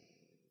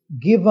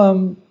 give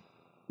them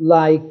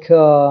like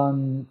a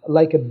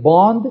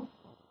bond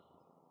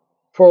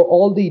for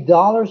all the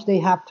dollars they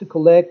have to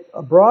collect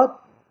abroad.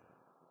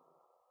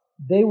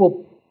 They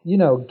will,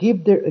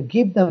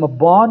 give them a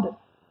bond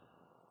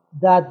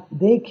that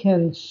they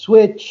can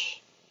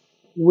switch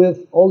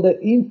with all the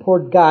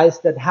import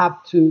guys that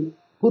have to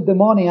put the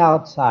money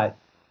outside.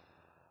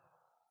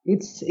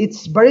 It's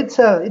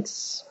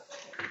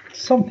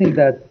something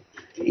that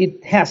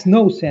it has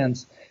no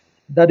sense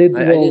that it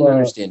will. I didn't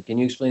understand. Can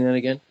you explain that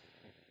again?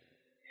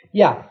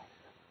 Yeah,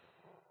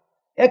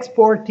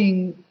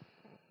 exporting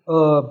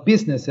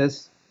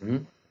businesses,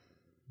 Mm-hmm.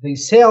 they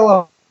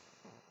sell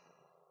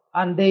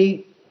and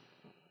they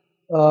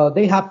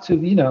have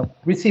to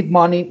receive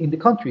money in the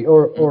country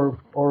or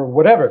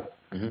whatever,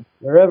 Mm-hmm.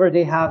 wherever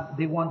they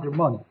want their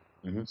money.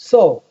 Mm-hmm.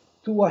 So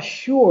to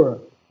assure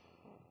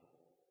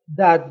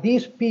that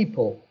these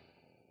people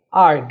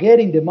are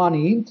getting the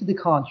money into the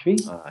country,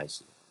 I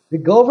see. the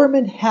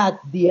government had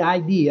the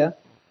idea,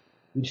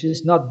 which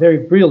is not very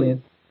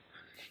brilliant,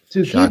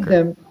 to Shocker. give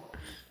them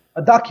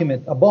a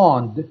document, a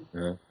bond,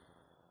 Uh-huh.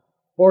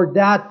 for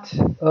that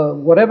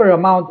whatever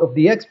amount of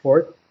the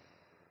export,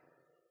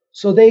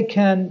 so they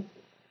can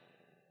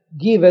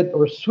give it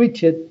or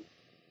switch it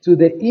to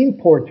the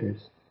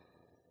importers.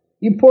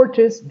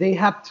 Importers, they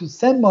have to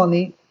send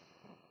money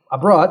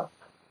abroad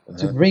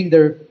to Uh-huh. bring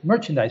their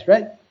merchandise,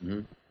 right?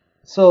 Mm-hmm.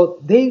 So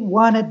they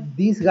wanted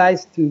these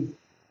guys to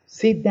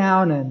sit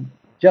down and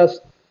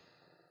just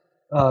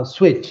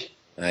switch.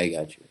 I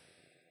got you.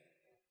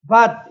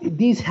 But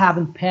these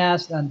haven't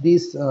passed, and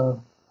this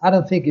I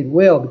don't think it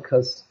will,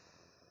 because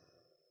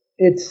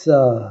it's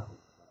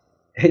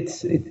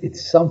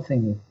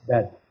something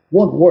that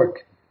won't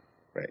work.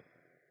 Right.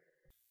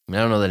 I mean,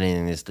 I don't know that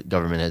anything this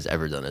government has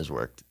ever done has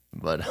worked,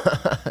 but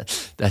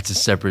that's a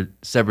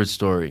separate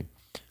story.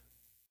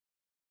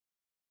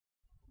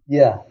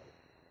 Yeah.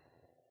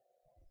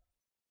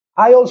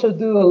 I also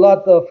do a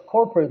lot of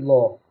corporate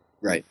law.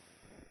 Right.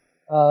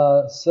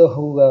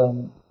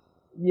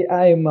 Yeah,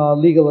 I'm a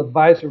legal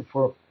advisor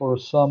for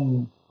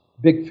some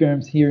big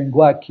firms here in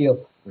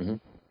Guayaquil, Mm-hmm.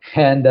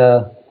 and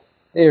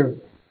they're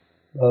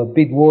a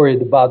bit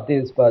worried about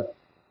this. But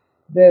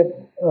the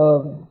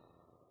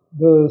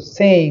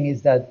saying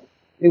is that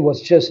it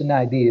was just an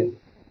idea,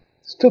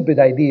 stupid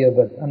idea,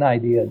 but an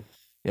idea.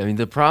 Yeah, I mean,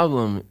 the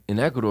problem in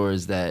Ecuador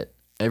is that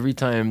every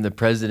time the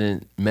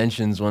president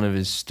mentions one of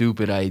his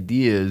stupid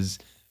ideas,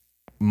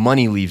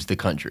 money leaves the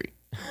country.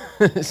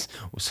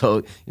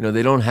 So,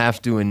 they don't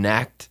have to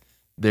enact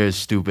their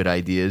stupid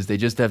ideas. They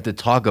just have to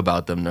talk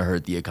about them to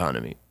hurt the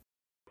economy.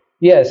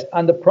 Yes,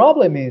 and the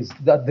problem is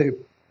that the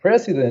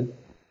president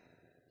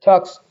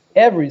talks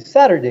every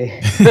Saturday.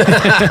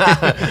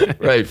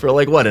 Right, for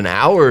like what, an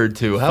hour or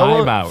two? How 5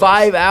 long? hours.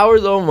 5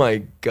 hours? Oh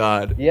my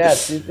God.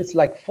 Yes, it's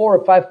like 4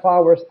 or 5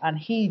 hours, and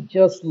he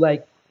just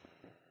like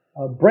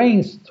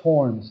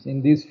brainstorms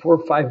in these 4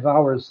 or 5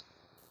 hours.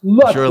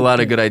 I'm sure a lot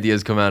of good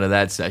ideas come out of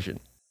that session.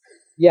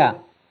 Yeah,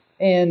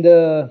 and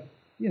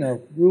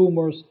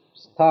rumors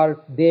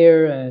start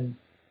there, and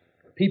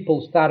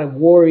people started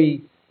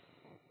worry.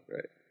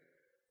 Right.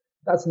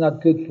 That's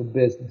not good for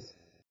business.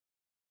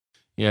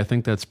 Yeah, I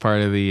think that's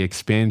part of the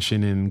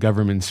expansion in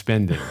government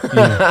spending.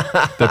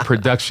 The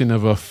production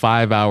of a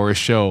 5-hour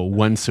show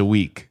once a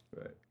week.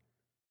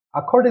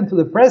 According to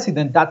the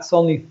president, that's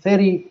only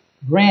 30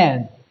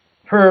 grand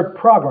per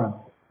program.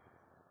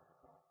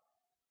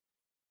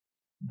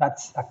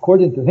 That's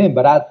according to him,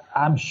 but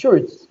I'm sure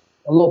it's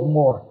a lot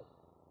more.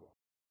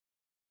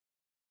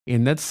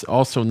 And that's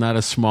also not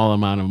a small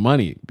amount of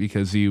money,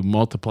 because you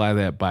multiply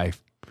that by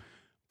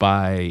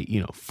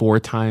 4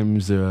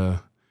 times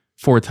a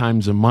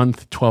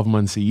month, 12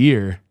 months a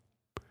year.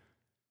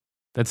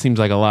 That seems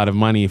like a lot of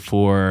money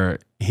for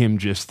him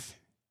just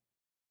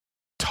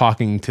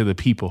talking to the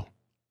people.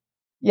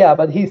 Yeah,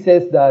 but he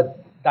says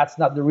that that's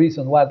not the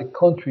reason why the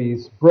country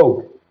is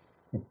broke.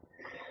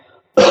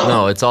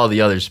 No, it's all the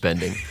other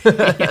spending.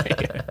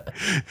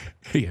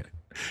 Yeah.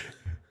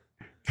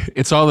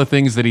 It's all the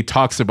things that he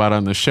talks about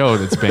on the show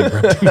that's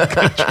bankrupting the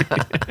country.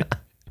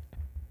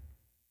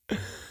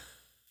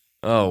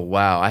 Oh,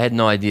 wow. I had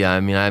no idea. I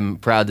mean, I'm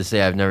proud to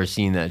say I've never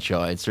seen that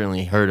show. I'd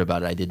certainly heard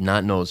about it. I did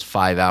not know it was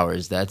 5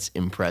 hours. That's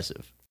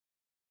impressive.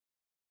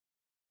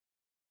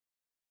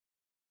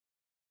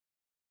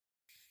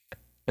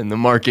 And the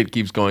market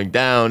keeps going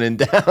down and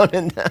down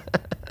and down.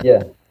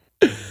 Yeah.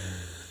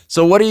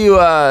 So what are you,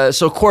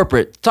 so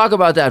corporate, talk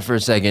about that for a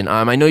second.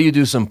 I know you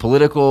do some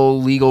political,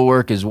 legal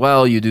work as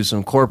well. You do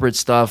some corporate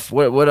stuff.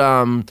 What,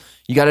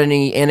 you got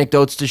any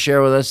anecdotes to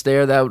share with us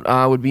there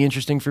that would be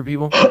interesting for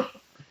people?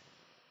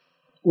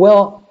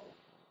 Well,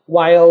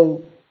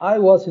 while I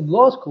was in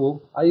law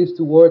school, I used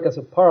to work as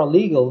a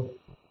paralegal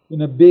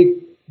in a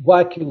big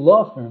Guayaquil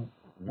law firm,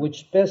 which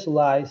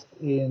specialized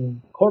in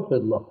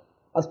corporate law.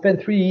 I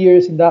spent 3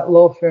 years in that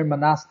law firm,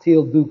 and I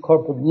still do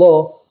corporate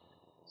law.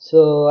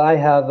 So I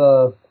have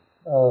a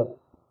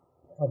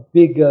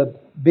big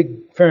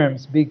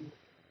firms, big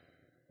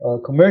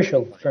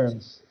commercial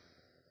firms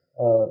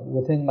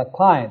within my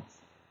clients.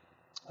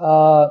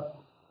 A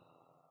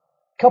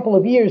couple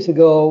of years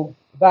ago,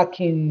 back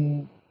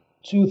in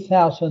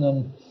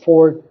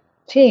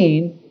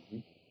 2014,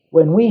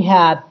 when we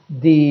had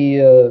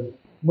the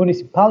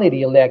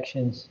municipality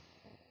elections,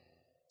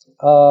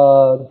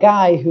 a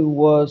guy who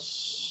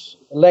was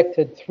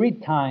elected 3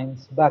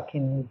 times back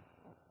in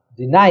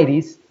the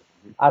 90s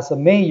as a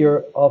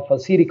mayor of a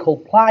city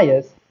called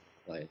Playas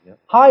Right, yeah.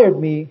 hired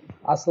me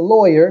as a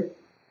lawyer.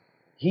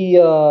 He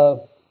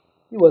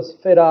was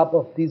fed up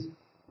of these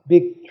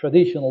big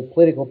traditional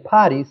political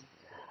parties,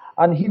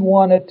 and he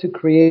wanted to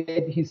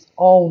create his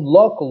own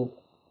local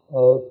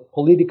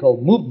political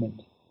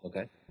movement.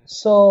 Okay.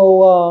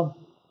 So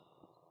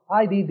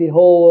I did the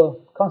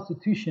whole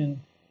constitution.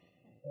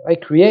 I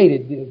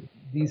created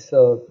this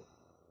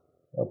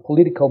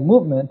political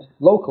movement,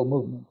 local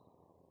movement,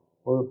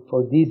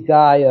 for this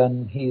guy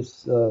and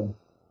his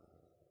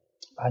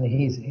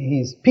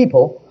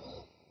people,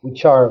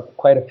 which are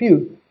quite a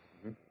few.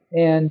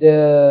 And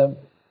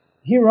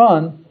he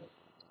ran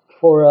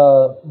for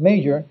a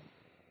mayor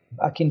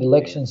back in the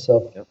elections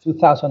of Yep.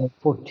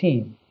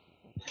 2014.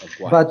 Of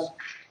Guayas. But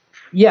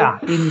yeah,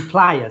 in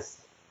Playas,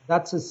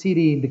 that's a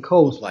city in the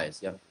coast.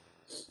 Guayas, yeah.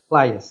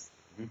 Playas.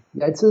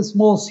 Yeah, it's a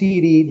small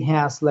city. It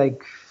has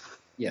like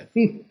Yeah.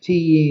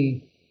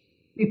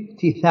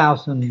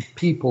 50,000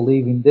 people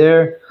living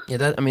there. Yeah,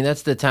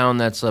 that's the town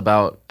that's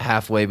about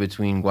halfway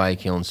between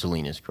Guayaquil and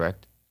Salinas,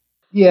 correct?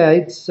 Yeah,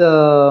 it's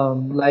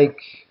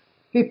like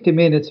 50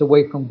 minutes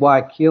away from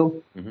Guayaquil.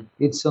 Mhm.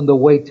 It's on the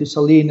way to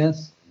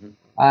Salinas,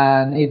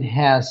 and it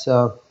has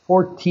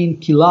 14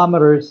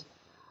 kilometers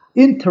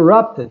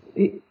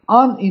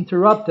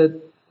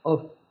uninterrupted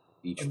of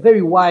Beach. a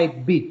very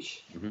wide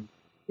beach. Mhm.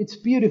 It's a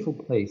beautiful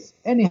place.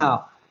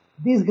 Anyhow,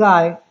 this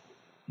guy,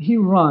 he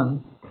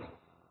ran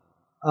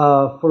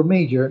for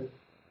mayor,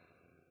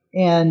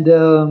 and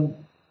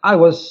I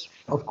was,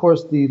 of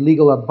course, the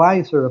legal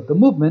advisor of the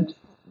movement.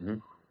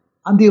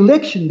 On the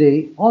election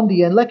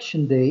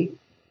day,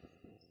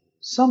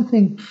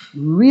 something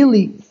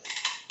really,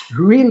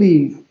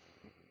 really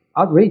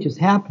outrageous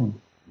happened.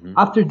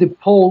 After the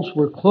polls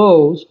were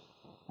closed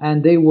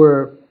and they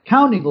were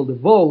counting all the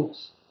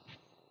votes,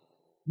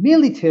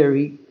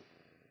 military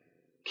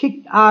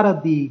kicked out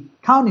of the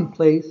counting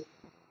place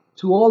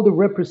to all the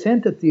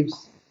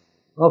representatives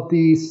of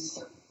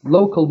this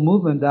local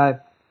movement that I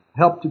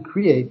helped to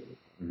create.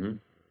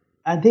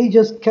 And they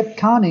just kept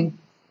counting,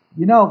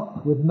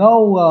 with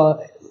no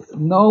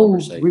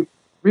Oversight.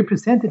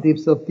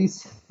 representatives of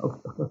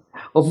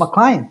of my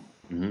client.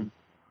 Mhm.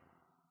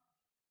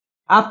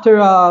 After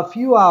a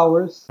few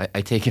hours,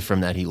 I take it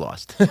from that he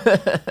lost.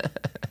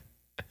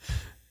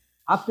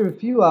 after a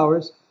few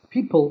hours,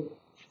 people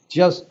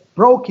just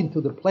broke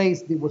into the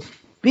place. There was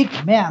big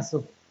mass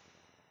of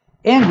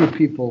angry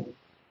people.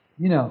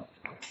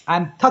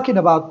 I'm talking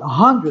about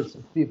hundreds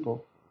of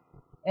people,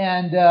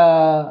 and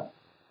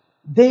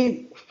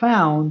they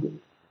found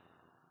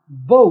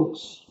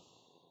votes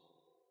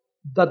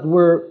that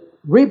were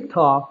ripped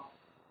off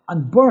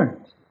and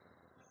burned,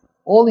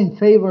 all in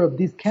favor of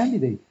this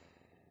candidate.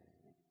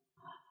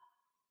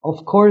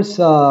 Of course,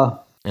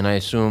 And I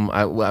assume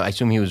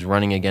he was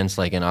running against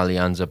like an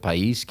Alianza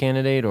País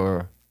candidate,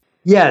 or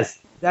yes,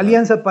 the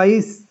Alianza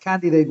País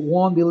candidate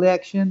won the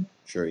election.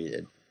 Sure you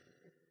did.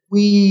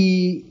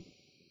 We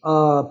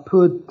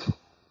put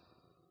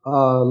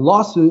a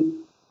lawsuit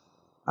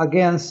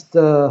against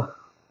the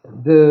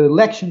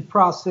election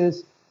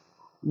process.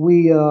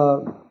 We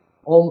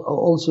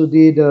also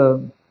did.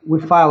 We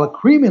filed a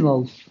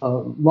criminal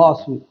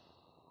lawsuit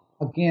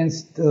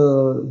against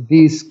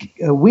this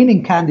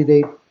winning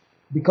candidate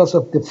because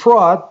of the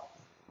fraud.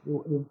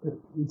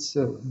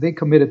 They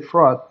committed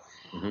fraud,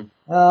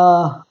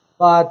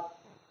 but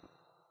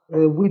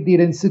we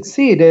didn't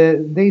succeed.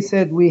 They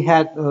said we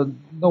had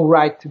no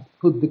right to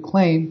put the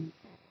claim,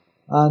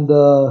 and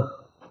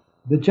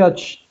the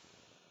judge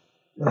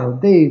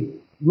they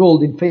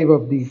ruled in favor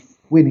of the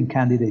winning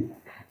candidate.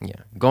 yeah,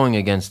 going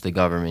against the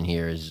government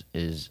here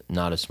is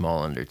not a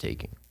small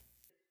undertaking.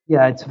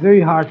 Yeah, it's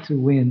very hard to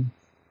win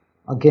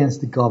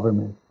against the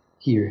government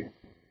here.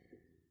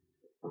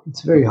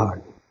 It's very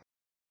hard.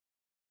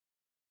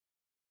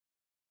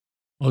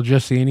 Well,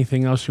 Jesse,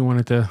 anything else you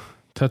wanted to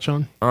touch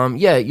on?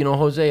 Yeah,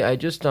 Jose, I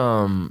just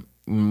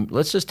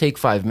let's just take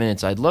 5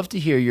 minutes. I'd love to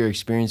hear your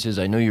experiences.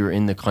 I know you were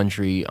in the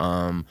country.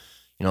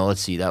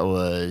 Let's see, that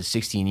was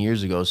 16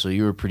 years ago, so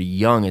you were pretty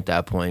young at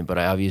that point. But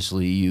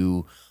obviously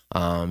you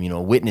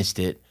witnessed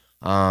it.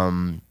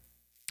 A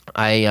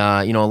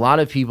lot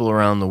of people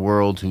around the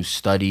world who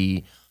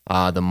study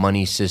the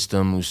money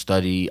system, who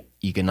study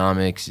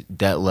economics,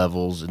 debt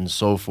levels, and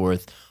so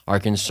forth, are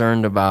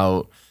concerned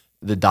about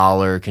the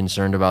dollar,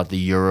 concerned about the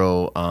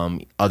euro,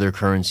 other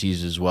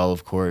currencies as well,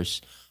 of course.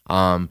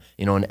 And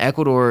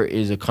Ecuador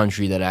is a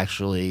country that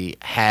actually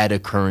had a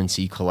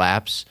currency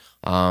collapse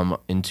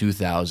in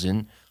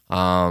 2000,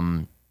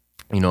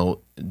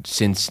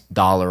 since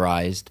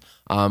dollarized.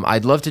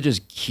 I'd love to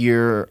just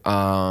hear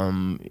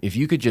if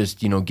you could just,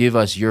 give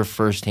us your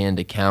firsthand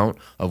account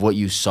of what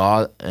you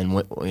saw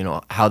and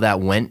how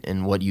that went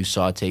and what you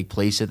saw take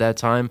place at that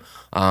time.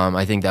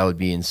 I think that would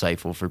be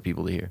insightful for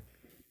people to hear.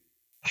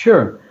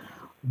 Sure.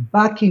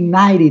 Back in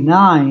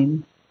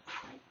 99,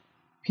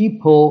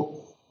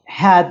 people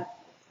had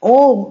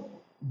all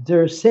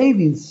their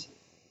savings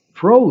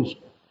froze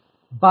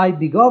by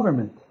the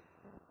government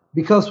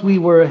because we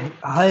were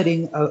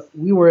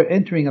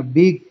entering a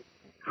big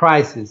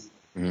crisis,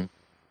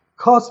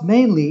 caused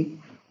mainly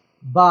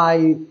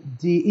by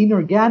the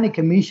inorganic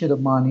emission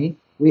of money.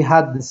 We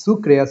had the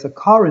sucre as a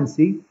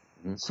currency,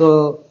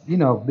 so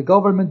the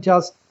government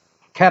just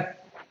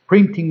kept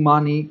printing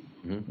money,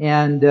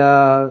 and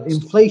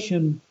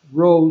inflation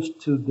rose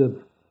to the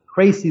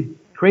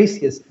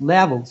craziest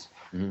levels,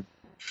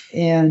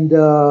 and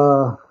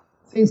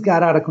things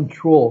got out of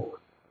control.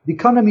 The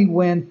economy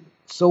went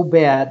so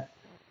bad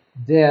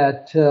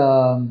that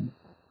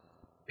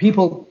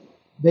people,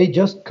 they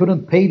just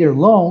couldn't pay their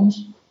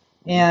loans,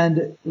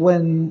 and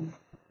when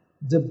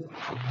the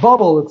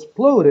bubble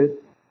exploded,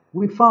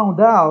 we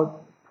found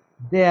out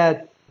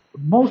that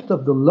most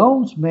of the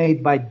loans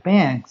made by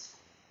banks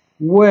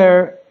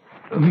were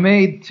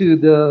made to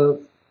the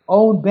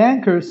own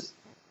bankers'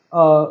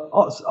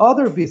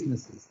 other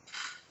businesses.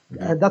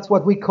 That's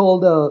what we call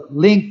the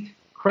linked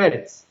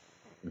credits.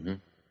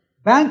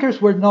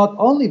 Bankers were not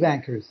only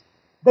bankers.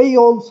 They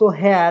also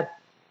had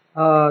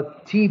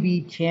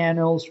TV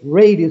channels,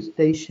 radio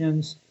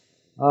stations,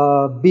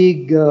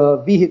 big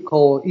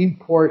vehicle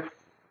import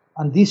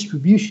and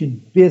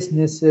distribution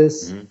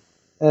businesses.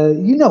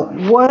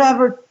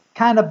 Whatever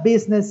kind of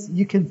business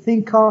you can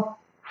think of,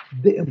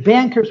 the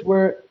bankers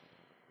were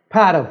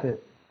part of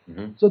it.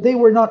 So they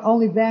were not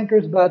only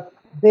bankers, but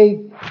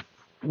they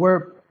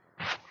were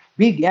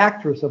big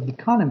actors of the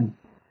economy.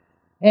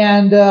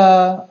 And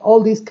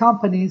all these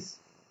companies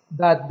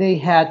that they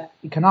had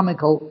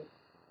economical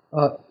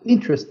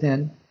interest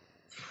in,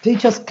 they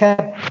just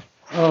kept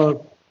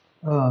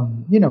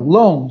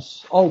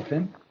loans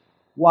open,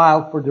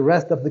 while for the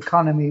rest of the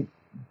economy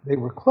they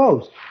were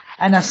closed.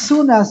 And as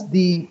soon as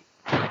the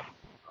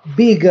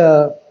big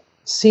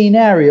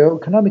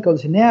economical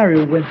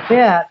scenario went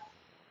bad,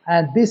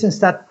 and business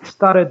that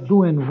started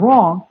doing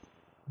wrong,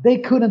 they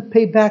couldn't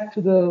pay back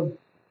to the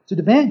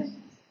banks.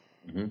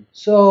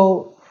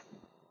 So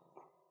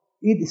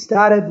it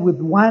started with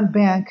one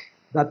bank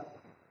that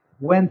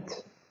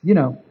went,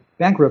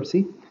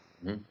 bankruptcy,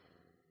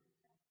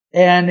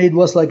 and it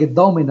was like a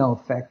domino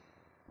effect.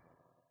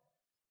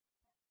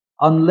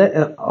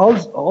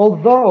 Although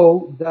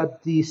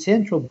that the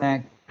central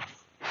bank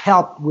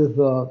helped with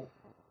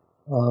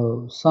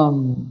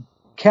some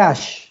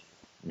cash,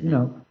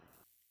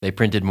 They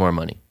printed more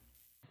money.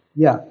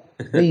 Yeah,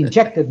 they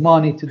injected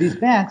money to these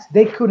banks.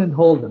 They couldn't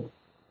hold them,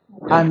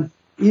 and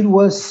it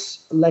was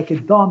like a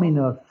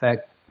domino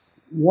effect.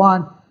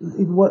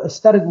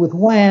 Started with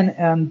one,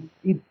 and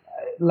it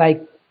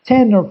like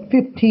 10 or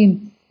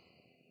 15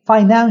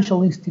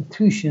 financial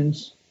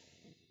institutions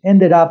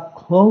ended up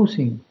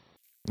closing.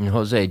 And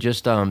Jose,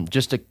 just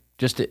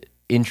to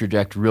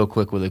interject real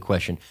quick with a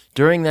question.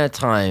 During that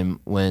time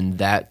when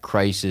that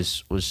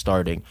crisis was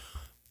starting,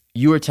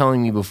 you were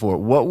telling me before,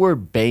 what were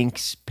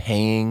banks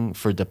paying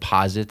for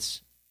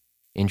deposits,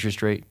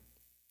 interest rate?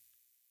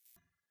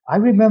 I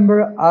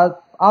remember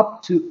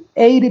up to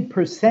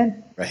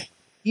 80%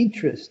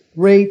 interest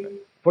rate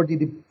for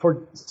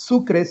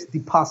Sucre's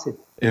deposit.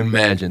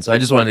 Imagine. So I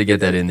just wanted to get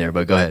that in there,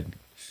 but go ahead.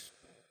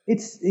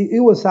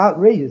 It was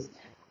outrageous.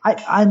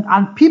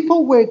 And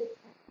people were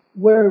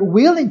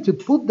willing to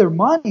put their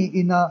money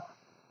in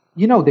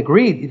the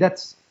greed.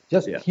 That's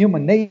just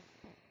human nature.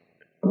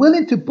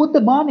 Willing to put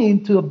the money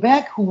into a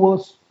bank who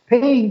was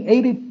paying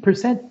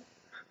 80%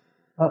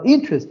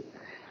 interest.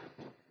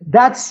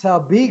 That's a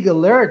big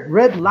alert,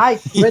 red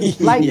light.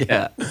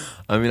 Yeah,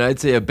 I mean, I'd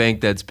say a bank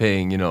that's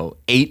paying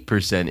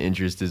 8%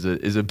 interest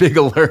is a big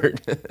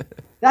alert.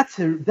 That's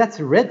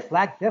a red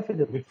flag,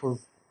 definitely, for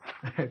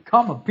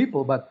common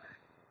people. But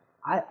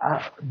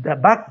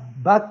back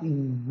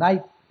in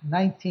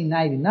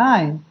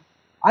 1999,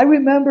 I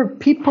remember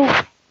people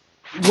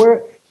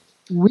were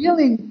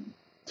willing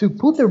to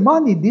put their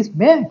money in these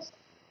banks.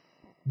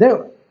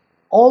 There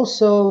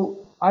also,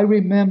 I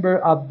remember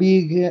a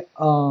big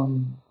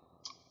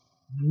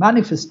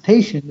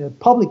manifestation, a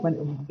public.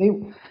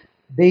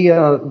 They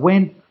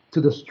went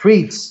to the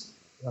streets.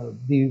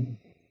 The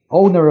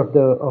owner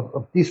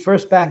of this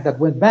first bank that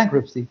went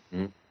bankruptcy,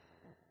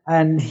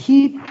 and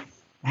he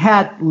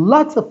had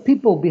lots of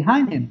people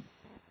behind him,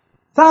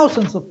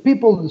 thousands of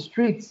people in the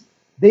streets.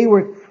 They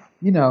were,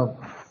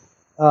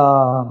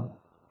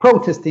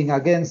 protesting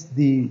against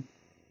the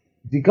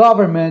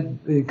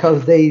government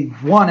because they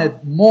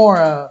wanted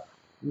more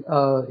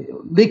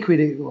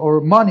liquid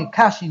or money,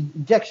 cash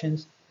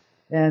injections.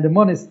 and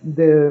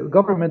the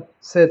government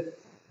said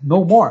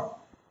no more.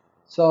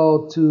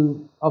 So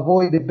to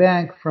avoid the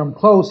bank from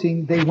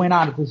closing, they went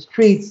out of the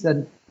streets,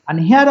 and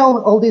he had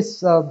all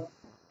these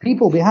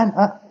people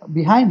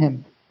behind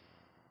him.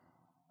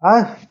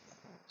 I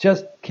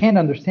just can't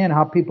understand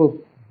how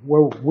people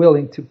were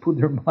willing to put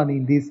their money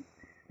in these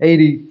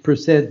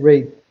 80%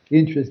 rate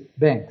interest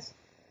banks.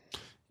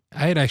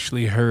 I had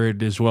actually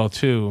heard as well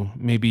too.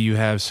 Maybe you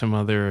have some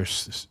other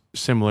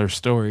similar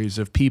stories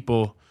of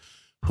people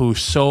who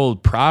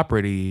sold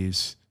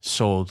properties,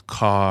 sold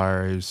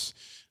cars,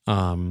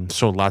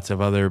 sold lots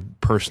of other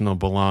personal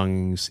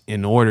belongings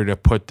in order to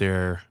put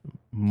their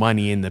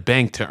money in the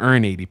bank to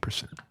earn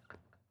 80%.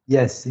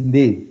 Yes,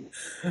 indeed.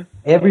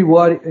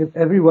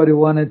 Everybody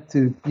wanted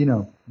to,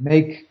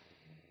 make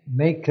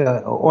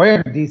or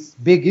earn this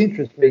big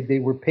interest rate they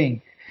were paying.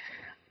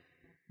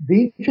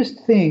 The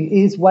interesting thing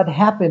is what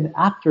happened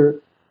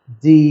after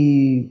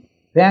the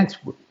banks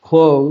were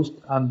closed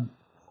and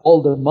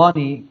all the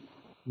money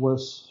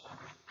was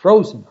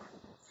frozen.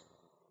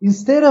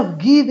 Instead of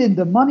giving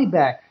the money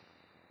back,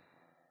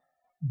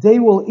 they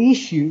will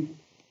issue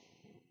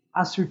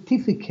a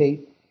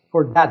certificate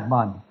for that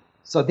money.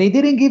 So they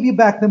didn't give you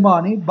back the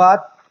money,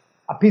 but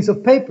a piece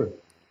of paper.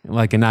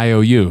 Like an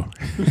IOU.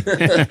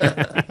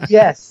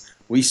 Yes.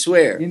 We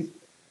swear.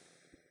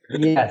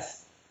 Yes.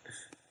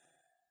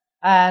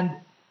 And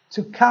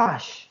to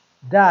cash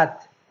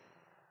that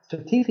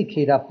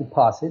certificate of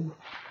deposit,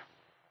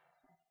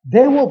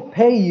 they will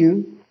pay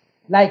you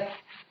like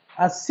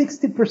a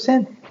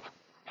 60%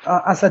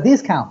 as a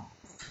discount.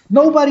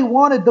 Nobody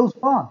wanted those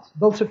bonds,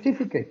 those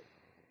certificates.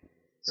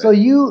 So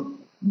you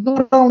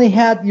not only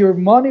had your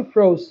money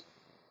froze,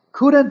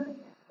 couldn't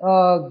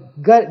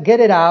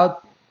get it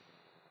out,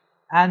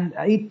 and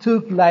it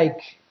took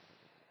like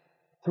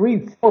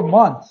 3-4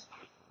 months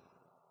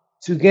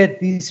to get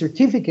these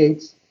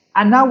certificates.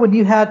 And now when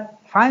you had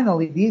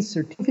finally these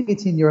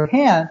certificates in your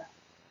hand,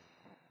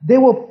 they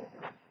were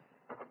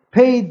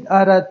paid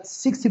at a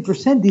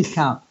 60%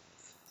 discount.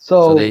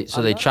 So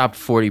they chopped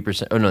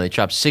 40%. Oh no, they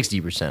chopped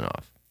 60%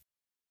 off.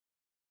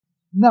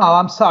 No,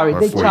 I'm sorry. Or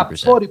They 40%. chopped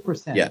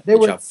 40%. Yeah, they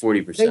chopped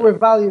 40%. They were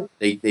valued.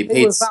 They were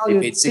paid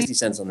valued 60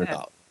 cents on the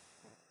dollar.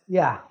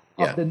 Yeah,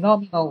 Yeah. of the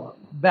nominal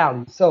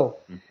value. So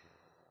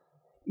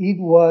it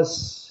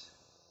was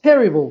a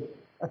terrible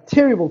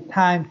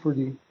time for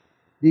the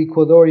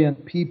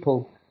Ecuadorian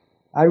people.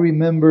 I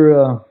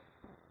remember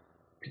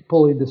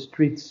people in the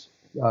streets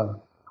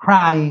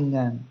crying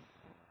and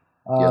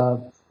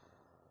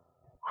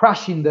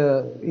crashing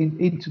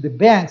into the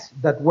banks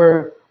that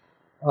were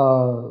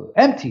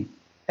empty,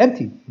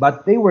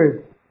 but they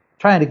were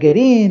trying to get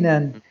in,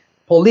 and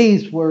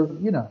police were,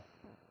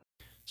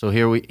 So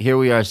here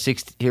we are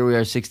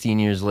 16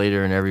 years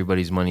later, and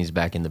everybody's money's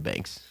back in the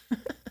banks.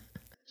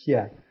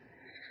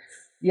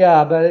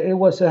 Yeah, but it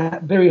was a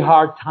very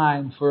hard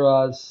time for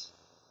us,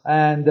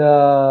 and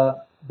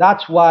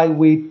that's why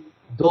we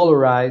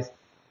dollarized.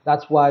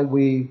 That's why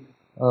we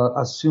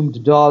assumed the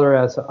dollar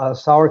as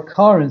our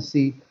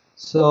currency,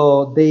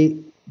 so they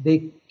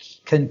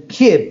can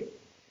keep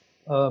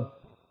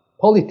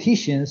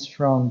politicians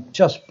from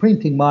just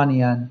printing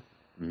money and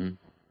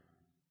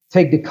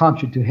take the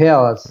country to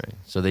hell. Right.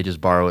 So they just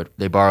borrow it.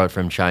 They borrow it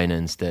from China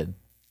instead.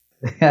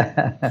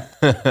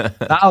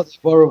 Now they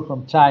borrow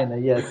from China.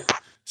 Yes.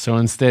 So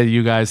instead,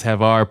 you guys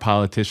have our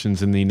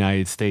politicians in the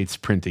United States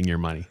printing your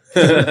money.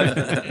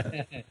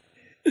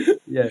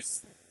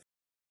 Yes.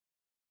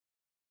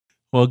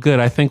 Well, good.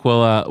 I think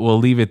we'll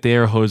leave it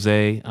there,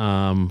 Jose.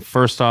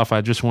 First off,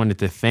 I just wanted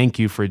to thank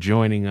you for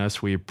joining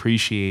us. We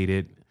appreciate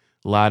it.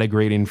 A lot of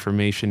great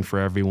information for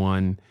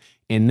everyone.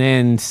 And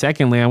then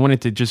secondly, I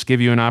wanted to just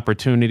give you an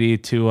opportunity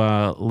to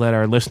let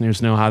our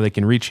listeners know how they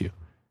can reach you.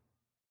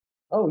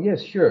 Oh,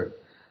 yes, sure.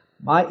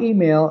 My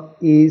email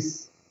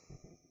is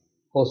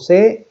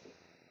Jose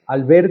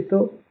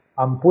Alberto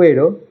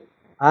Ampuero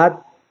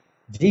at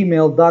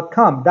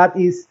gmail.com. That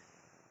is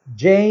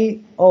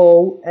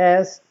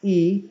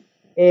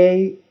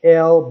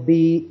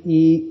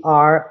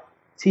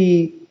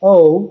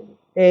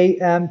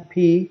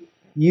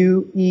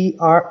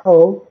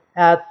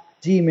at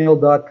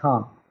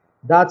gmail.com.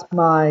 That's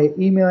my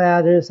email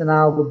address, and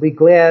I will be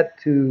glad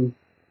to,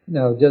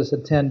 just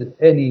attend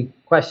any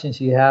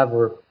questions you have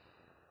or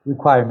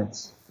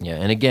requirements. Yeah,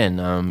 and again,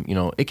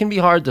 it can be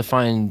hard to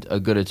find a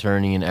good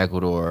attorney in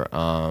Ecuador.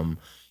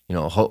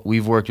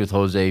 We've worked with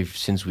Jose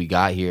since we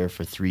got here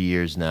for 3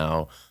 years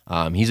now.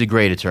 He's a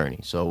great attorney,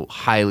 so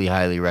highly,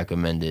 highly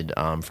recommended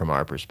from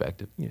our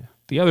perspective. Yeah.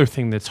 The other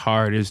thing that's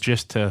hard is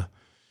just to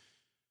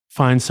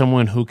find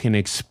someone who can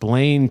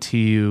explain to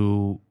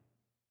you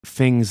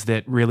things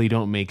that really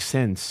don't make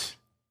sense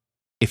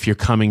if you're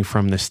coming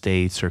from the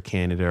States or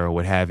Canada or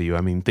what have you.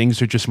 I mean,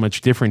 things are just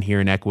much different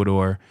here in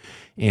Ecuador.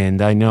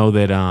 And I know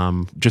that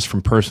just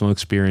from personal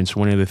experience,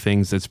 one of the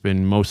things that's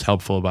been most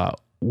helpful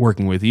about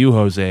working with you,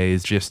 Jose,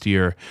 is just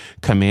your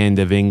command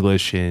of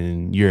English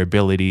and your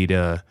ability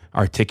to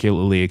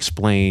articulately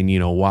explain,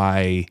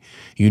 why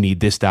you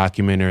need this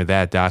document or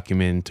that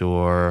document,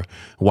 or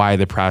why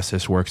the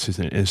process works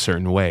in a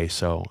certain way.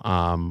 So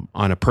on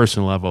a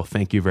personal level,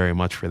 thank you very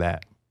much for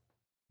that.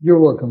 You're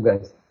welcome,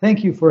 guys.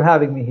 Thank you for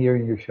having me here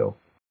in your show.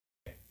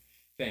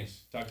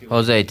 Thanks. Talk to you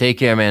Jose, later. take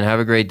care, man. Have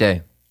a great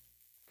day.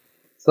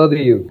 So do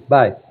you.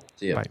 Bye.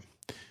 See ya. Bye.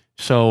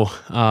 So,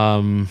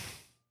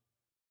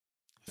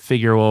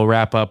 figure we'll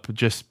wrap up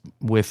just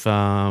with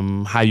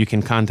how you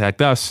can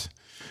contact us.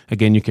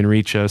 Again, you can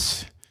reach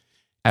us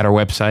at our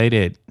website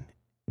at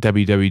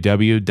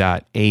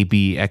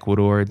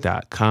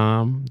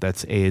www.abecuador.com.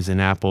 That's A as in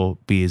apple,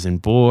 B as in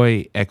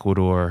boy,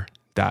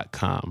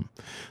 Ecuador.com.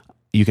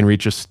 You can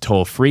reach us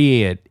toll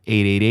free at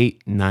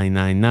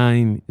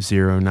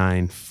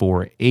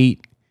 888-999-0948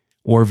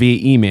 or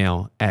via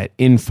email at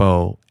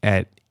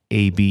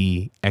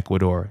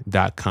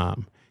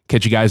info@abecuador.com.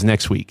 Catch you guys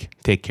next week.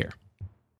 Take care.